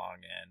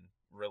headlong and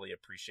really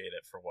appreciate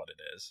it for what it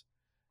is.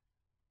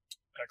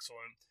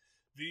 Excellent.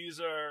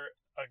 These are,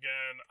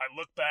 again, I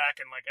look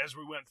back and like as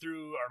we went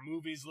through our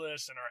movies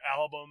list and our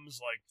albums,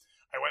 like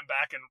I went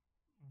back and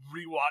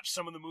rewatched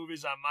some of the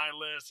movies on my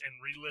list and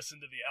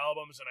re-listened to the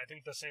albums, and I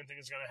think the same thing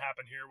is going to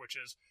happen here, which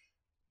is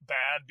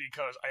bad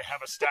because I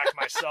have a stack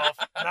myself,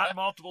 not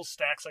multiple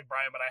stacks like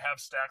Brian, but I have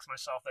stacks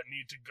myself that I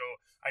need to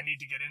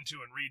get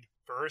into and read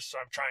first, so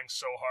I'm trying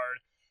so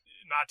hard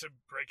not to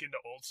break into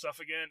old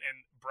stuff again,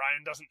 and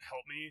Brian doesn't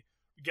help me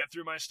get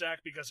through my stack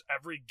because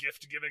every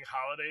gift-giving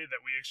holiday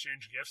that we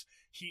exchange gifts,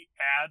 he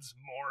adds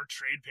more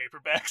trade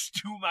paperbacks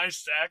to my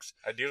stacks.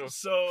 I do.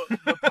 So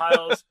the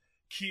piles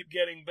keep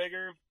getting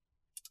bigger.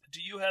 Do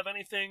you have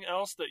anything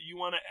else that you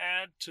want to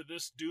add to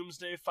this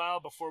Doomsday File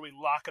before we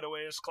lock it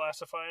away as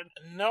classified?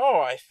 No,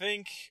 I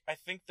think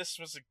this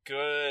was a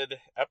good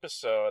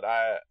episode.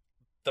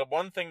 The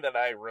one thing that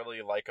I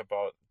really like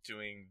about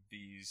doing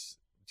these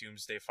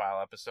Doomsday File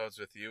episodes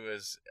with you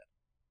is,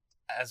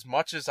 as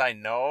much as I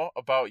know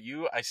about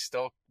you, I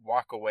still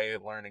walk away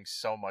learning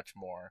so much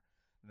more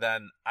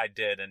than I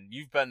did. And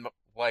you've been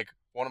like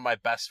one of my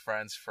best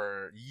friends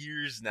for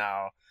years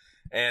now.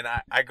 And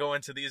I go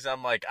into these,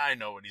 I'm like, I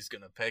know what he's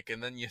going to pick.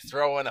 And then you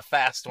throw in a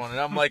fast one and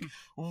I'm like,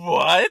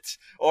 what?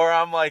 Or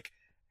I'm like,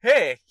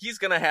 hey, he's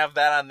going to have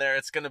that on there.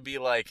 It's going to be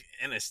like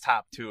in his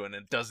top 2 and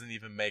it doesn't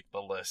even make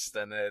the list.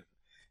 And it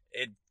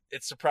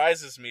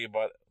surprises me.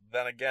 But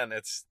then again,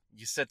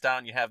 you sit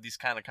down, you have these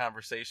kind of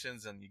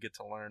conversations, and you get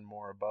to learn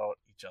more about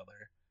each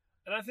other.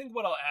 And I think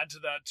what I'll add to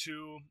that,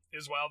 too,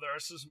 is while there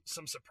are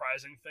some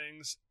surprising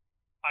things,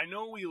 I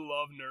know we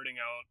love nerding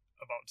out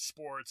about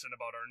sports and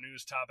about our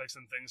news topics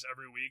and things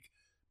every week,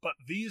 but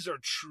these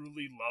are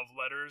truly love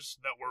letters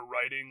that we're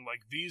writing.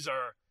 Like, these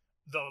are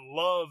the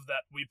love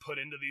that we put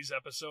into these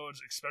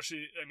episodes,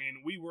 especially, I mean,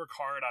 we work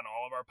hard on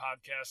all of our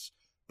podcasts,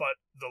 but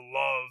the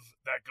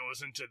love that goes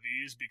into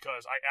these,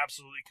 because I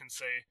absolutely can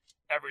say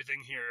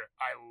everything here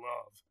I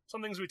love.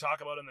 Some things we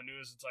talk about in the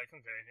news, it's like,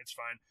 okay, it's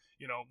fine.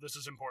 You know, this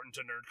is important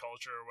to nerd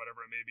culture or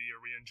whatever it may be, or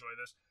we enjoy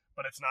this.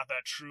 But it's not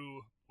that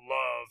true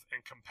love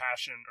and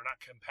compassion, or not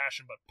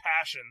compassion, but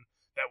passion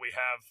that we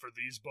have for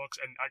these books.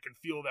 And I can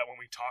feel that when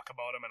we talk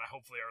about them, and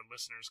hopefully our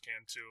listeners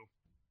can too.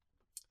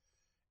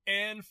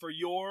 And for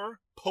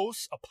your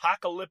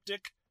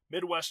post-apocalyptic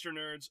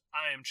Midwestern Nerds,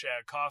 I am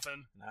Chad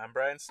Coffin. And I'm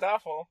Brian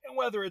Stoffel. And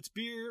whether it's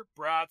beer,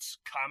 brats,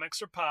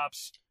 comics, or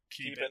pops,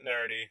 keep it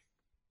nerdy.